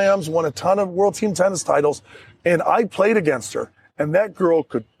Grand Slams, won a ton of World Team Tennis titles, and I played against her, and that girl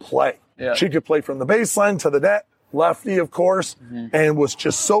could play. Yeah. She could play from the baseline to the net, lefty, of course, and was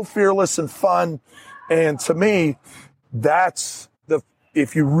just so fearless and fun. And to me, that's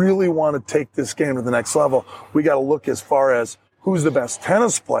if you really want to take this game to the next level, we got to look as far as who's the best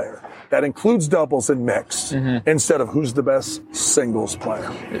tennis player. That includes doubles and mixed, instead of who's the best singles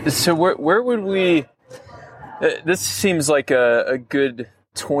player. So where would we? This seems like a good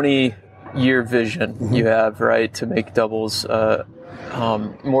 20-year vision you have, right, to make doubles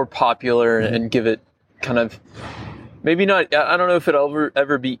more popular and give it kind of maybe not. I don't know if it'll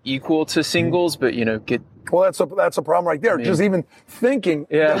ever be equal to singles, but get. Well, that's a problem right there. Just even thinking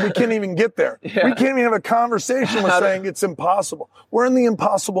that we can't even get there. Yeah. We can't even have a conversation with saying it's impossible. We're in the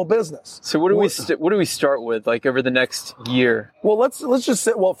impossible business. So what do we start with, like, over the next year? Well, let's just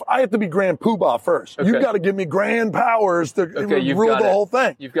say, I have to be Grand Poobah first. Okay. You've got to give me grand powers to rule the whole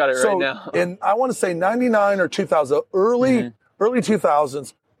thing. You've got it right now. And I want to say 99 or 2000, early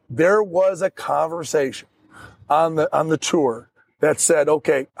 2000s, there was a conversation on the tour that said,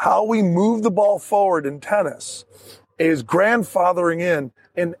 okay, how we move the ball forward in tennis is grandfathering in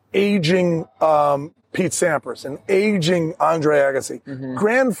an aging Pete Sampras, an aging Andre Agassi,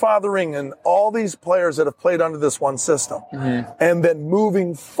 grandfathering in all these players that have played under this one system. And then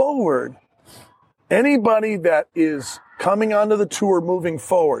moving forward, anybody that is coming onto the tour moving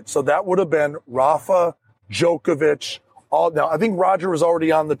forward, so that would have been Rafa, Djokovic, now I think Roger was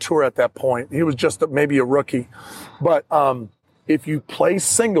already on the tour at that point. He was just maybe a rookie. But if you play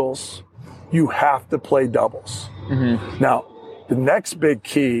singles, you have to play doubles. Now, the next big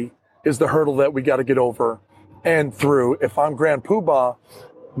key is the hurdle that we got to get over and through. If I'm Grand Poobah,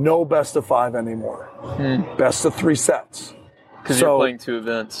 no best of 5 anymore. Best of 3 sets. Because you're playing 2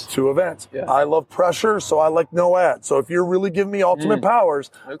 events. 2 events. Yeah. I love pressure, so I like no ad. So if you're really giving me ultimate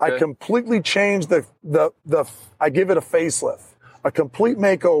powers, I completely change I give it a facelift, a complete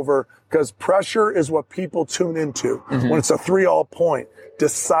makeover, because pressure is what people tune into when it's a 3-all point,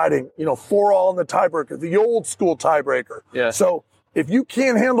 deciding, 4-all in the tiebreaker, the old school tiebreaker. Yeah. So if you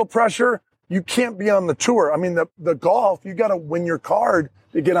can't handle pressure, you can't be on the tour. I mean, the golf, you got to win your card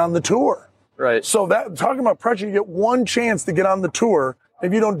to get on the tour. Right. So talking about pressure, you get one chance to get on the tour.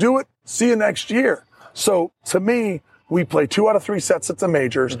 If you don't do it, see you next year. So to me, we play 2 out of 3 sets at the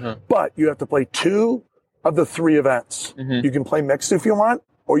majors, but you have to play 2 of the 3 events. You can play mixed if you want,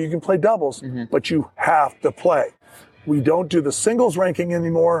 or you can play doubles, but you have to play. we don't do the singles ranking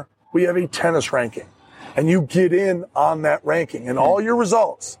anymore. We have a tennis ranking. And you get in on that ranking. And all your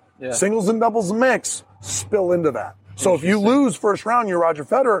results, singles and doubles mix, spill into that. So if you lose first round, you're Roger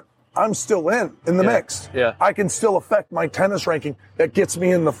Federer, I'm still in the mix. Yeah. I can still affect my tennis ranking. That gets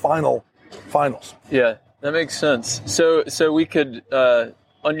me in the finals. Yeah, that makes sense. So we could,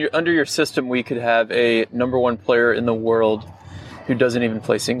 under your system, we could have a number one player in the world who doesn't even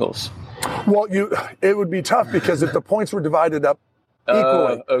play singles. Well, it would be tough because if the points were divided up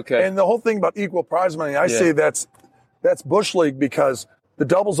equally. Okay. And the whole thing about equal prize money, I say that's Bush League because the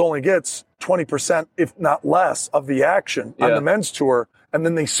doubles only gets 20%, if not less, of the action on the men's tour, and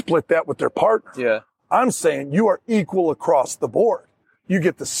then they split that with their partner. Yeah. I'm saying you are equal across the board. You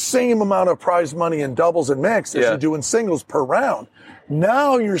get the same amount of prize money in doubles and mixed as you do in singles per round.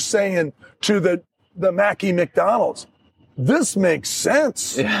 Now you're saying to the Mackie McDonald's, this makes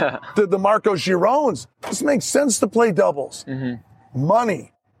sense. Yeah. The Marco Girones, this makes sense to play doubles.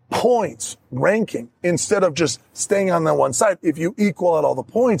 Money, points, ranking, instead of just staying on that one side. If you equal out all the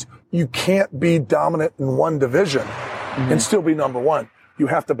points, you can't be dominant in one division and still be number one. You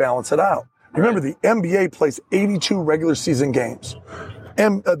have to balance it out. Remember, the NBA plays 82 regular season games.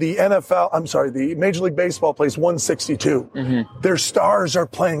 And the Major League Baseball plays 162. Their stars are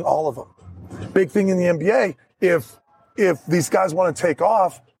playing all of them. Big thing in the NBA, if these guys want to take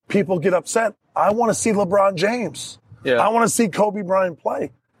off, people get upset. I want to see LeBron James. I want to see Kobe Bryant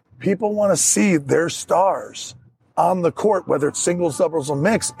play. People want to see their stars on the court, whether it's singles, doubles, or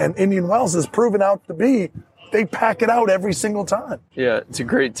mixed. And Indian Wells has proven out to be, they pack it out every single time. Yeah, it's a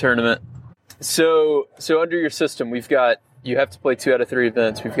great tournament. So under your system, you have to play 2 out of 3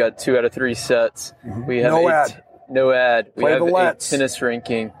 events. We've got 2 out of 3 sets. We have no ad. We have a tennis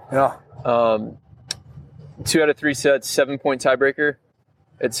ranking. Yeah. 2 out of 3 sets, 7-point tiebreaker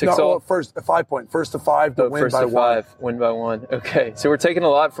at 6 all. First 5 point. First to 5 to win by 1. 5, win by 1. Okay, so we're taking a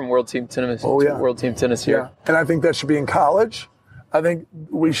lot from World Team Tennis. World Team Tennis here. Yeah. And I think that should be in college. I think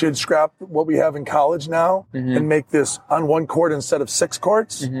we should scrap what we have in college now and make this on 1 court instead of 6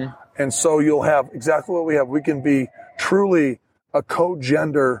 courts. And so you'll have exactly what we have. We can be truly a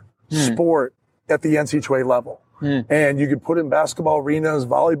co-gender sport at the NCAA level. And you could put in basketball arenas,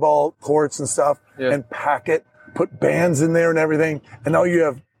 volleyball courts and stuff and pack it, put bands in there and everything. And now you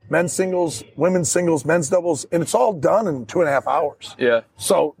have men's singles, women's singles, men's doubles, and it's all done in 2.5 hours. Yeah.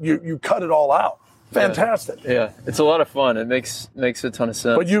 So you cut it all out. Fantastic. Yeah. It's a lot of fun. It makes a ton of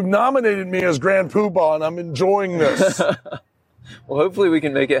sense. But you've nominated me as Grand Poobah, and I'm enjoying this. Well, hopefully we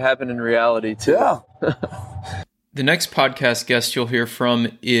can make it happen in reality, too. Yeah. The next podcast guest you'll hear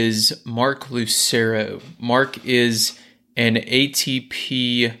from is Mark Lucero. Mark is an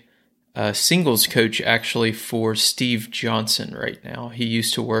ATP singles coach, actually, for Steve Johnson right now. He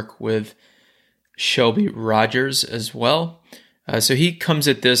used to work with Shelby Rogers as well. So he comes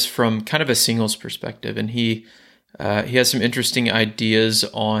at this from kind of a singles perspective, and he has some interesting ideas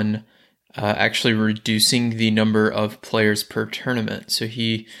on actually reducing the number of players per tournament. So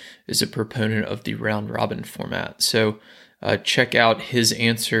he is a proponent of the round robin format. So check out his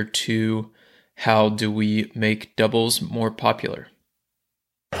answer to how do we make doubles more popular.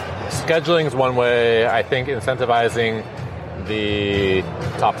 Scheduling is one way. I think incentivizing the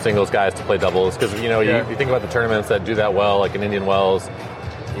top singles guys to play doubles, because you think about the tournaments that do that well, like in Indian Wells,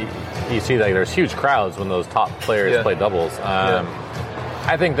 you see that there's huge crowds when those top players play doubles.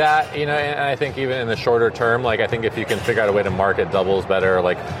 I think that, and I think even in the shorter term, like I think if you can figure out a way to market doubles better,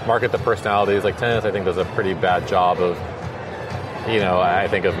 like market the personalities, like tennis I think does a pretty bad job of, I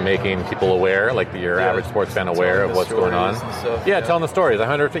think of making people aware, like your average sports fan aware of what's going on. Telling the stories. I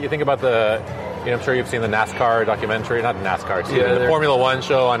wonder if you think about I'm sure you've seen the NASCAR documentary, not NASCAR, the Formula One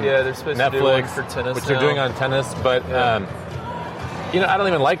show on Netflix, for tennis which they're doing on tennis. But, I don't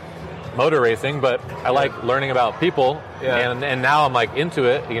even like motor racing, but I like learning about people. And now I'm like into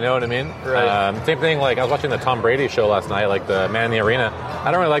it, you know what I mean? Right. Same thing, like I was watching the Tom Brady show last night, like the Man in the Arena. I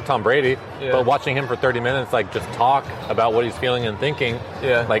don't really like Tom Brady, but watching him for 30 minutes, like just talk about what he's feeling and thinking,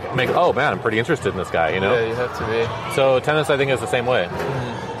 like oh man, I'm pretty interested in this guy, Yeah, you have to be. So tennis, I think, is the same way.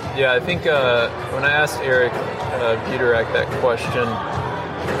 Yeah, I think when I asked Eric Buderak that question,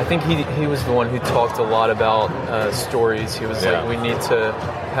 I think he was the one who talked a lot about stories. He was like, we need to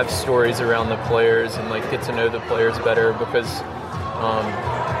have stories around the players and like get to know the players better, because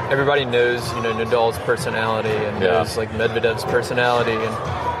everybody knows Nadal's personality and knows like Medvedev's personality,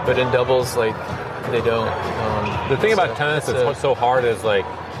 but in doubles like they don't. The thing about tennis that's what's so hard is like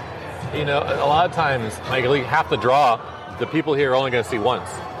a lot of times like half the draw, the people here are only going to see once.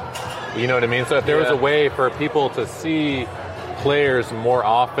 You know what I mean? So if there was a way for people to see players more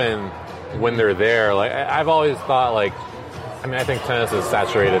often when they're there. Like I've always thought, like, I mean, I think tennis is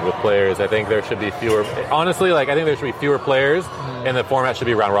saturated with players. I think there should be fewer. Honestly, like I think there should be fewer players, and the format should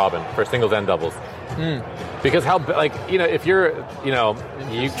be round robin for singles and doubles. Because if you're, you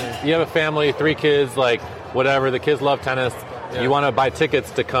have a family, 3 kids, like whatever, the kids love tennis. Yeah. You want to buy tickets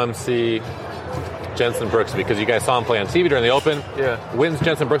to come see Jenson Brooksby because you guys saw him play on TV during the Open. Yeah. When's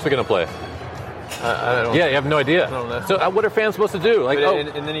Jenson Brooksby going to play? I don't. Yeah, you have no idea. I don't know. So what are fans supposed to do? Like,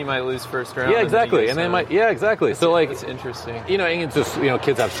 and then he might lose first round. Yeah, exactly. And then might. Yeah, exactly. So like, it's interesting. And it's just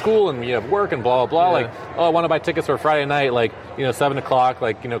kids have school and you have work and blah blah blah. Yeah. Like, I want to buy tickets for Friday night. Like 7:00.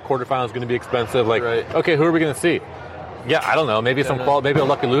 Like quarterfinal is going to be expensive. Like, okay, who are we going to see? Yeah, I don't know. Maybe maybe a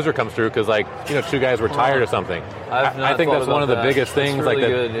lucky loser comes through because 2 guys were tired or something. I think that's one of the biggest things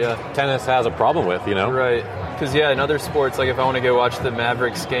really tennis has a problem with. Right. Because in other sports, like if I want to go watch the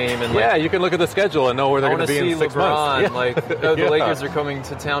Mavericks game, and you can look at the schedule and know where they're going to be in 6 months. Yeah. Like, the Lakers are coming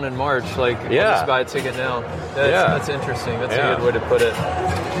to town in March. Like, I'll just buy a ticket now. That's interesting. That's a good way to put it.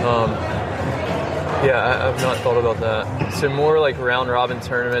 I've not thought about that. So more like round robin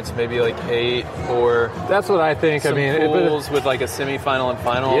tournaments, maybe like 8 or that's what I think. Some pools with like a semifinal and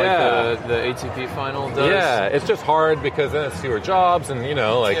final, like the ATP final does. Yeah, it's just hard because then it's fewer jobs and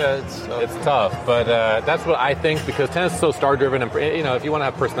it's tough. But that's what I think because tennis is so star driven and if you want to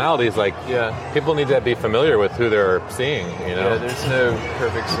have personalities, people need to be familiar with who they're seeing. Yeah, there's no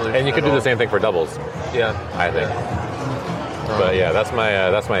perfect solution. And you could do the same thing for doubles. Yeah, I think. But that's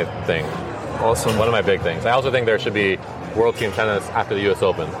my thing. Awesome. One of my big things. I also think there should be World Team Tennis after the U.S.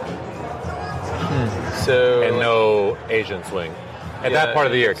 Open. And no Asian swing. At that part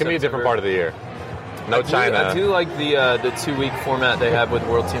of the year. It can be a different part of the year. No China. I do like the 2-week format they have with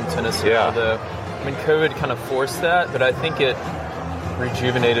World Team Tennis. COVID kind of forced that, but I think it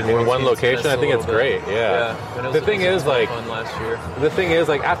rejuvenated in one location. I think it's great. The thing is, fun last year. The thing is,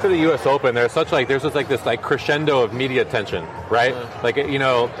 after the U.S. Open, there's this crescendo of media attention, right?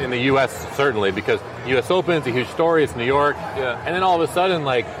 In the U.S. certainly because U.S. Open's a huge story. It's New York, and then all of a sudden,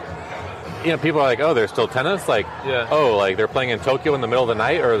 people are like, oh, there's still tennis, they're playing in Tokyo in the middle of the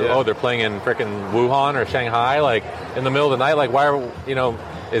night, or they're playing in frickin' Wuhan or Shanghai, in the middle of the night. Why are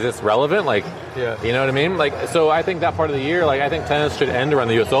is this relevant? You know what I mean? So I think that part of the year, I think tennis should end around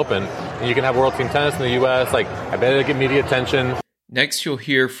the U.S. Open, and you can have World Team Tennis in the U.S. I bet it'll get media attention. Next, you'll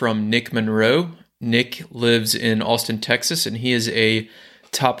hear from Nick Monroe. Nick lives in Austin, Texas, and he is a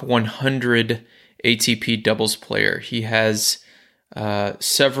top 100 ATP doubles player. He has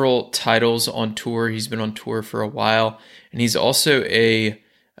several titles on tour. He's been on tour for a while, and he's also a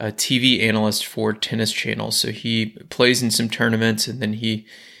TV analyst for Tennis Channel. So he plays in some tournaments, and then he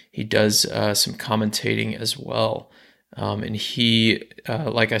does some commentating as well. And he,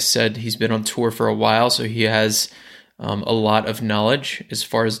 like I said, he's been on tour for a while, so he has a lot of knowledge as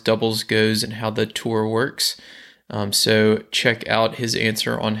far as doubles goes and how the tour works. So check out his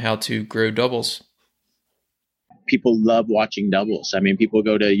answer on how to grow doubles. People love watching doubles. I mean, people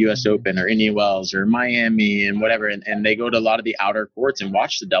go to US Open or Indian Wells or Miami and whatever, and they go to a lot of the outer courts and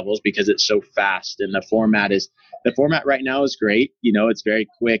watch the doubles because it's so fast. And the format right now is great. It's very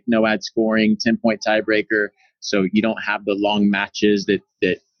quick, no ad scoring, 10-point tiebreaker. So you don't have the long matches that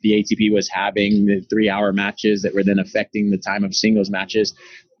the ATP was having, the 3-hour matches that were then affecting the time of singles matches.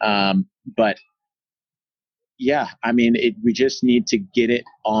 But yeah, I mean, we just need to get it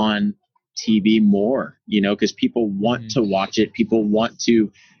on TV more, because people want to watch it. People want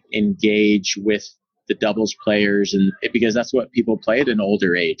to engage with the doubles players, and because that's what people play at an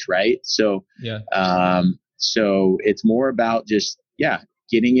older age, right? So, so it's more about just,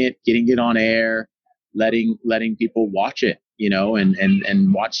 getting it on air, letting people watch it,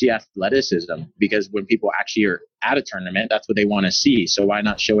 and watch the athleticism, because when people actually are at a tournament, that's what they want to see. So why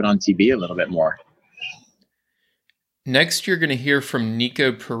not show it on TV a little bit more? Next, you're going to hear from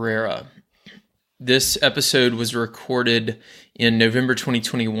Nico Pereira. This episode was recorded in November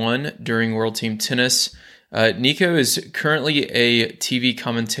 2021 during World Team Tennis. Nico is currently a TV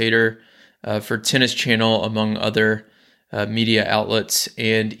commentator for Tennis Channel, among other media outlets,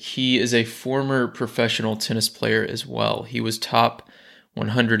 and he is a former professional tennis player as well. He was top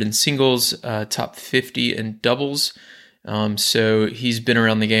 100 in singles, top 50 in doubles, so he's been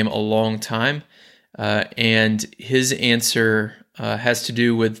around the game a long time, and his answer has to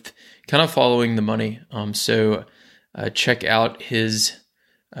do with kind of following the money. So check out his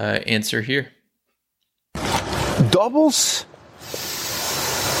answer here. Doubles?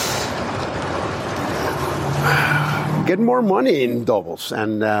 Get more money in doubles,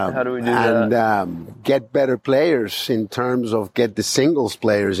 and how do we do that? And get better players in terms of get the singles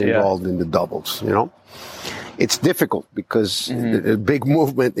players involved in the doubles. it's difficult because the big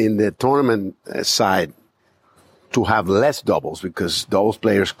movement in the tournament side to have less doubles because those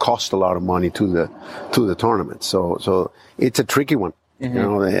players cost a lot of money to the tournament. So it's a tricky one, you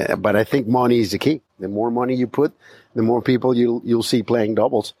know, but I think money is the key. The more money you put, the more people you'll see playing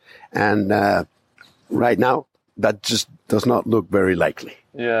doubles. And, right now that just does not look very likely.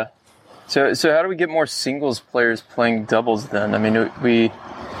 Yeah. So how do we get more singles players playing doubles then? I mean, we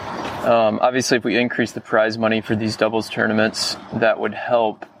obviously if we increase the prize money for these doubles tournaments, that would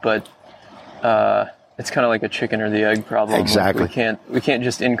help, but, it's kind of like a chicken or the egg problem. Exactly. We can't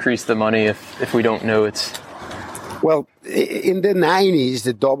just increase the money if we don't know it's. Well, in the 90s,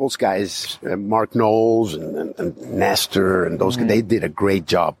 the doubles guys, Mark Knowles and Nestor and those guys, they did a great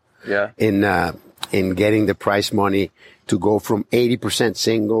job. Yeah. In getting the prize money to go from 80%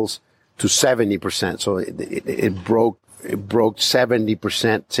 singles to 70%. So it broke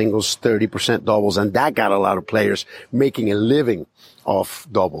 70% singles, 30% doubles, and that got a lot of players making a living off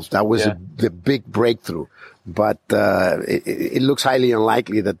doubles. That was the big breakthrough. But it looks highly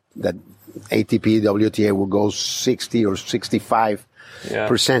unlikely that ATP, WTA will go 60 or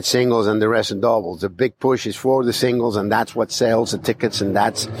 65% singles and the rest in doubles. The big push is for the singles, and that's what sells the tickets, and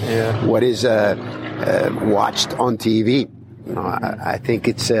that's what is watched on TV. You know, I think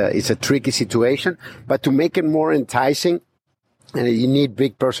it's a tricky situation, but to make it more enticing, you need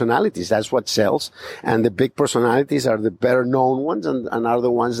big personalities. That's what sells. And the big personalities are the better known ones and are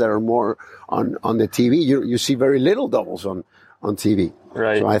the ones that are more on the TV. You see very little doubles on TV.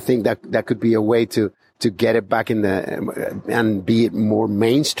 Right. So I think that could be a way to get it back in and be it more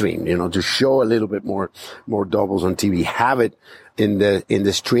mainstream, you know, to show a little bit more doubles on TV, have it in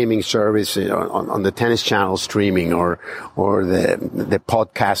the streaming service, on the tennis channel streaming or the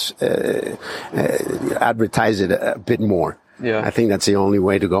podcast, advertise it a bit more. Yeah. I think that's the only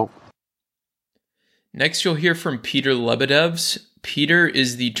way to go. Next, you'll hear from Peter Lebedevs. Peter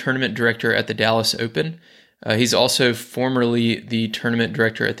is the tournament director at the Dallas Open. He's also formerly the tournament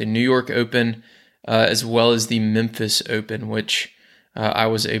director at the New York Open, as well as the Memphis Open, which I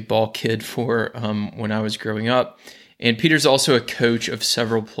was a ball kid for when I was growing up. And Peter's also a coach of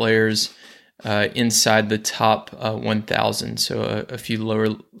several players inside the top 1,000, so a few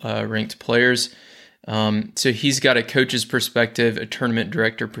lower ranked players. So he's got a coach's perspective, a tournament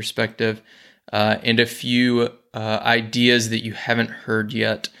director perspective, and a few ideas that you haven't heard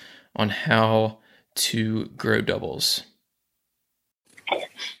yet on how to grow doubles.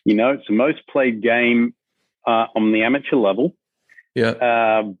 You know, it's the most played game on the amateur level,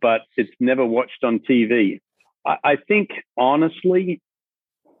 but it's never watched on TV. I think, honestly,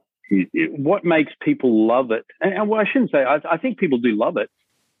 what makes people love it, and well, I shouldn't say, I think people do love it.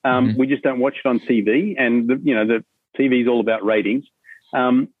 We just don't watch it on TV, and the TV is all about ratings.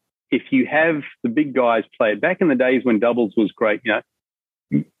 If you have the big guys play it, back in the days when doubles was great,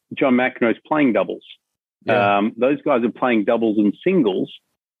 John McEnroe's playing doubles. Those guys are playing doubles and singles,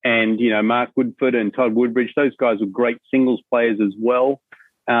 and Mark Woodford and Todd Woodbridge, those guys were great singles players as well.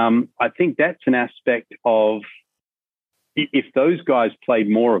 I think that's an aspect of, if those guys played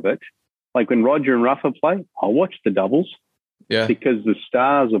more of it, like when Roger and Rafa play, I'll watch the doubles. Yeah. Because the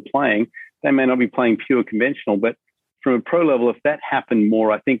stars are playing. They may not be playing pure conventional, but from a pro level, if that happened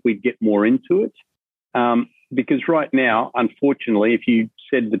more, I think we'd get more into it. Because right now, unfortunately, if you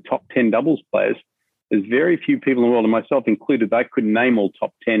said the top 10 doubles players, there's very few people in the world, and myself included, I couldn't name all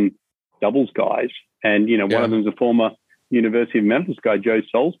top 10 doubles guys. And, one of them is a former University of Memphis guy, Joe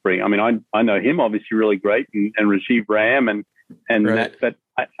Salisbury. I mean, I know him obviously really great, and Rajiv Ram and that. But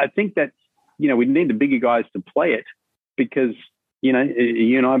I think that, we need the bigger guys to play it. Because you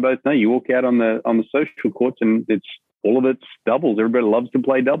and I both know, you walk out on the social courts and it's all of it's doubles. Everybody loves to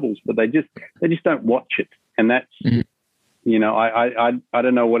play doubles, but they just don't watch it. And that's I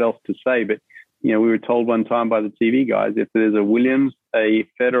don't know what else to say. But we were told one time by the TV guys, if there's a Williams, a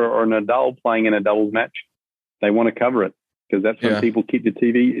Federer, or a Nadal playing in a doubles match, they want to cover it because that's when people keep the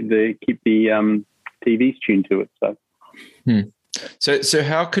TVs tuned to it. So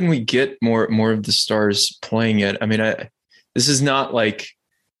how can we get more of the stars playing it? I mean, this is not like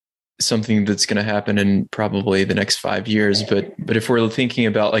something that's going to happen in probably the next 5 years, but if we're thinking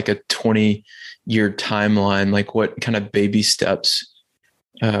about like a 20-year timeline, like what kind of baby steps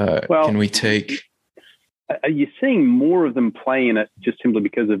can we take? Are you seeing more of them playing it just simply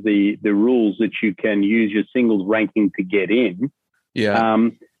because of the rules that you can use your singles ranking to get in? Yeah.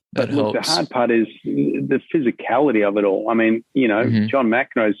 But look, the hard part is the physicality of it all. I mean, John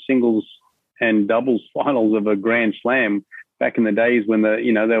McEnroe's singles and doubles finals of a Grand Slam back in the days when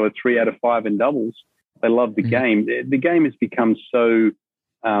they were 3 out of 5 in doubles. They loved the game. The game has become so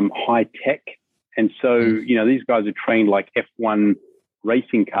high tech And so, you know, these guys are trained like F1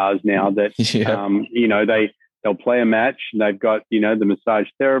 racing cars now that, you know, they'll play a match and they've got, you know, the massage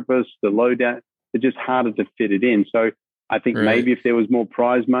therapist, the lowdown. It's just harder to fit it in. So I think maybe if there was more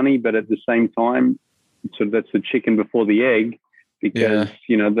prize money, but at the same time, sort of that's the chicken before the egg, because,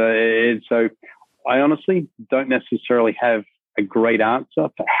 you know, so I honestly don't necessarily have a great answer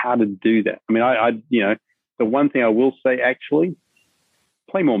for how to do that. I mean, I you know, the one thing I will say, actually,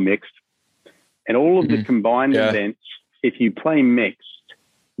 play more mixed. And all of the combined events, if you play mixed,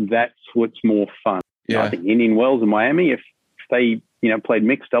 that's what's more fun. You know, I think Indian Wells and Miami, if they, you know, played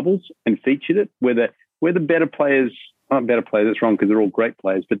mixed doubles and featured it, where the better players, not better players, that's wrong because they're all great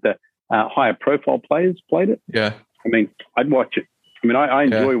players, but the higher profile players played it. Yeah. I mean, I'd watch it. I mean, I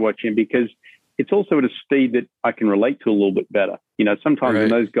enjoy watching it because it's also at a speed that I can relate to a little bit better. You know, sometimes when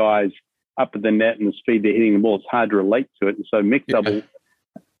those guys up at the net and the speed they're hitting the ball, it's hard to relate to it. And so mixed double,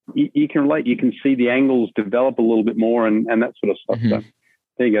 you can relate. You can see the angles develop a little bit more and that sort of stuff. So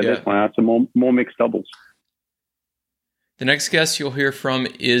there you go. That's my answer. More mixed doubles. The next guest you'll hear from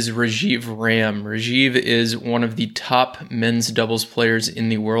is Rajiv Ram. Rajiv is one of the top men's doubles players in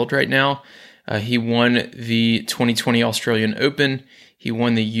the world right now. He won the 2020 Australian Open. He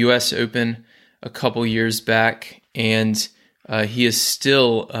won the US Open a couple years back, and he is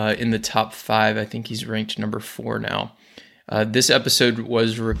still in the top 5. I think he's ranked number 4 now. This episode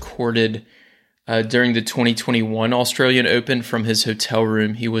was recorded during the 2021 Australian Open from his hotel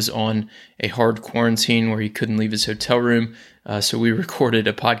room. He was on a hard quarantine where he couldn't leave his hotel room, so we recorded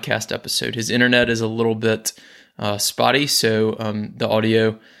a podcast episode. His internet is a little bit spotty, so the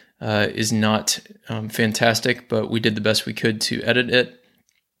audio is not fantastic, but we did the best we could to edit it.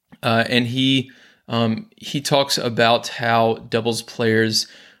 And he talks about how doubles players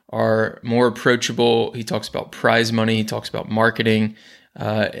are more approachable. He talks about prize money. He talks about marketing,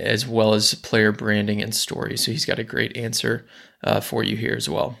 as well as player branding and stories. So he's got a great answer for you here as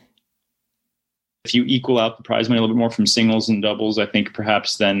well. If you equal out the prize money a little bit more from singles and doubles, I think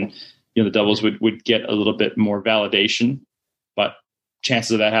perhaps then, you know, the doubles would get a little bit more validation, but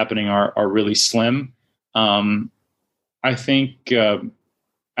chances of that happening are really slim. I think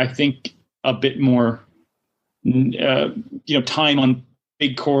a bit more, time on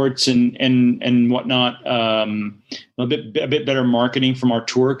big courts and whatnot. A bit better marketing from our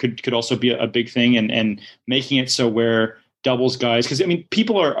tour could also be a big thing, and making it so where doubles guys, because I mean,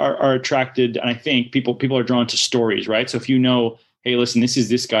 people are attracted, and I think people are drawn to stories, right? So if you know, hey, listen, this is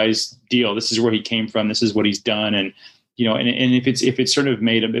this guy's deal, this is where he came from, this is what he's done, and you know, and if it's sort of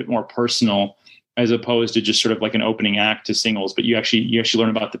made a bit more personal, as opposed to just sort of like an opening act to singles, but you actually learn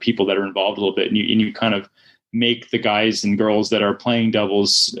about the people that are involved a little bit, and you kind of make the guys and girls that are playing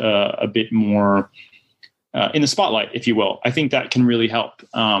doubles a bit more in the spotlight, if you will. I think that can really help.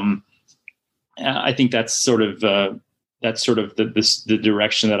 I think that's sort of the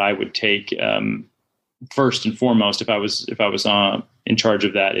direction that I would take first and foremost if I was in charge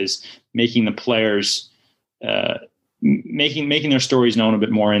of that, is making the players making their stories known a bit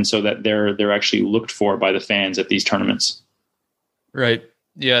more, and so that they're actually looked for by the fans at these tournaments. Right.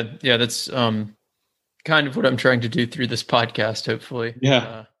 Yeah. That's kind of what I'm trying to do through this podcast, hopefully.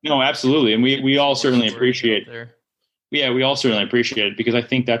 Yeah. No, absolutely. And we all certainly appreciate it. Yeah, we all certainly appreciate it, because I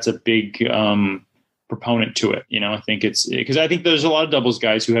think that's a big proponent to it. You know, I think it's because I think there's a lot of doubles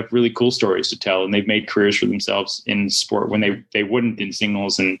guys who have really cool stories to tell, and they've made careers for themselves in sport when they wouldn't in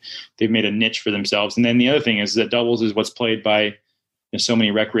singles, and they've made a niche for themselves. And then the other thing is that doubles is what's played by so many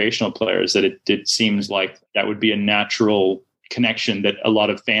recreational players that it seems like that would be a natural connection that a lot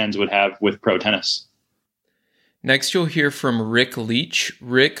of fans would have with pro tennis. Next, you'll hear from Rick Leach.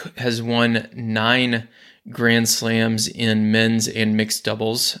 Rick has won 9 Grand Slams in men's and mixed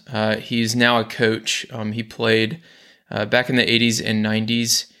doubles. He's now a coach. He played back in the 80s and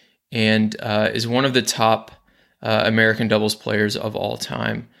 90s, and is one of the top American doubles players of all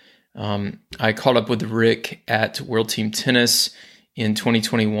time. I caught up with Rick at World Team Tennis in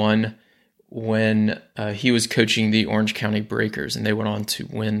 2021 when he was coaching the Orange County Breakers, and they went on to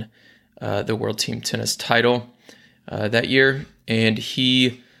win the World Team Tennis title that year. And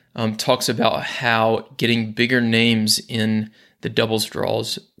he talks about how getting bigger names in the doubles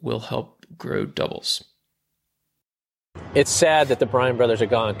draws will help grow doubles. It's sad that the Bryan brothers are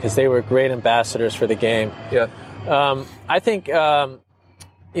gone, because they were great ambassadors for the game. Yeah. I think,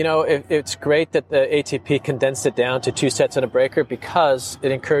 it's great that the ATP condensed it down to 2 sets and a breaker, because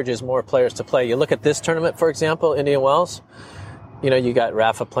it encourages more players to play. You look at this tournament, for example, Indian Wells, you got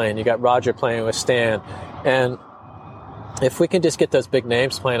Rafa playing, you got Roger playing with Stan, and if we can just get those big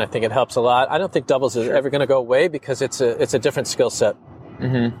names playing, I think it helps a lot. I don't think doubles is ever going to go away, because it's a different skill set.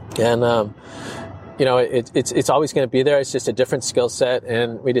 Mm-hmm. And, it's always going to be there. It's just a different skill set,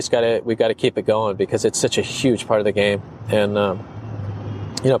 and we got to keep it going because it's such a huge part of the game. And,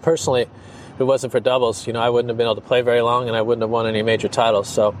 personally, if it wasn't for doubles, I wouldn't have been able to play very long and I wouldn't have won any major titles.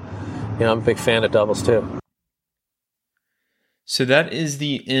 So, I'm a big fan of doubles too. So that is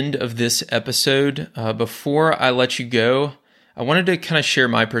the end of this episode. Before I let you go, I wanted to kind of share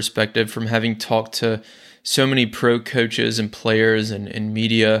my perspective from having talked to so many pro coaches and players and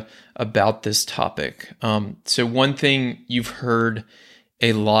media about this topic. So one thing you've heard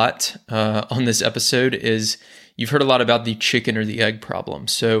a lot on this episode is you've heard a lot about the chicken or the egg problem.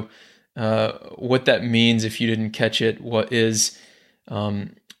 So what that means, if you didn't catch it, what is,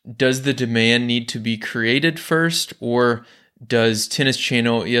 does the demand need to be created first, or does Tennis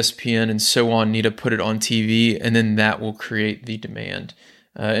Channel, ESPN, and so on need to put it on TV, and then that will create the demand?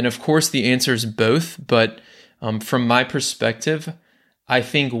 And of course, the answer is both. But from my perspective, I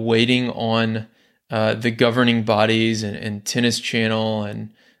think waiting on the governing bodies and Tennis Channel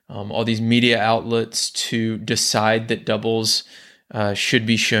and all these media outlets to decide that doubles should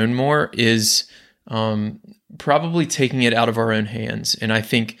be shown more is probably taking it out of our own hands. And I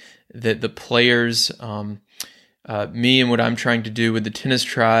think that the players, me and what I'm trying to do with the Tennis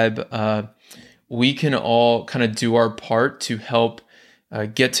Tribe, we can all kind of do our part to help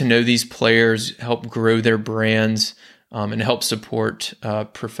get to know these players, help grow their brands, and help support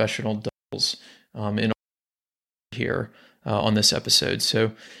professional doubles in here on this episode.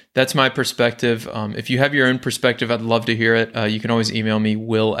 So that's my perspective. If you have your own perspective, I'd love to hear it. You can always email me,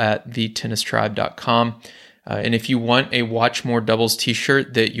 will@thetennistribe.com. And if you want a Watch More Doubles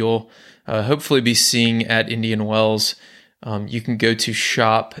t-shirt that you'll hopefully be seeing at Indian Wells, you can go to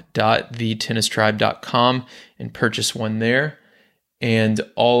shop.thetennistribe.com and purchase one there. And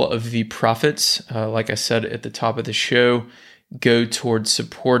all of the profits, like I said at the top of the show, go towards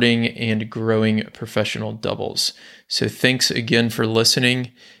supporting and growing professional doubles. So thanks again for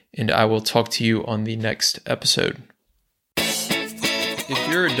listening, and I will talk to you on the next episode. If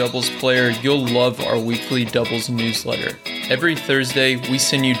you're a doubles player, you'll love our weekly doubles newsletter. Every Thursday, we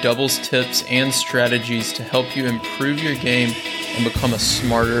send you doubles tips and strategies to help you improve your game and become a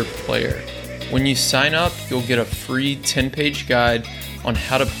smarter player. When you sign up, you'll get a free 10-page guide on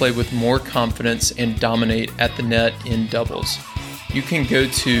how to play with more confidence and dominate at the net in doubles. You can go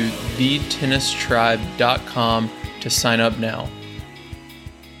to thetennistribe.com to sign up now.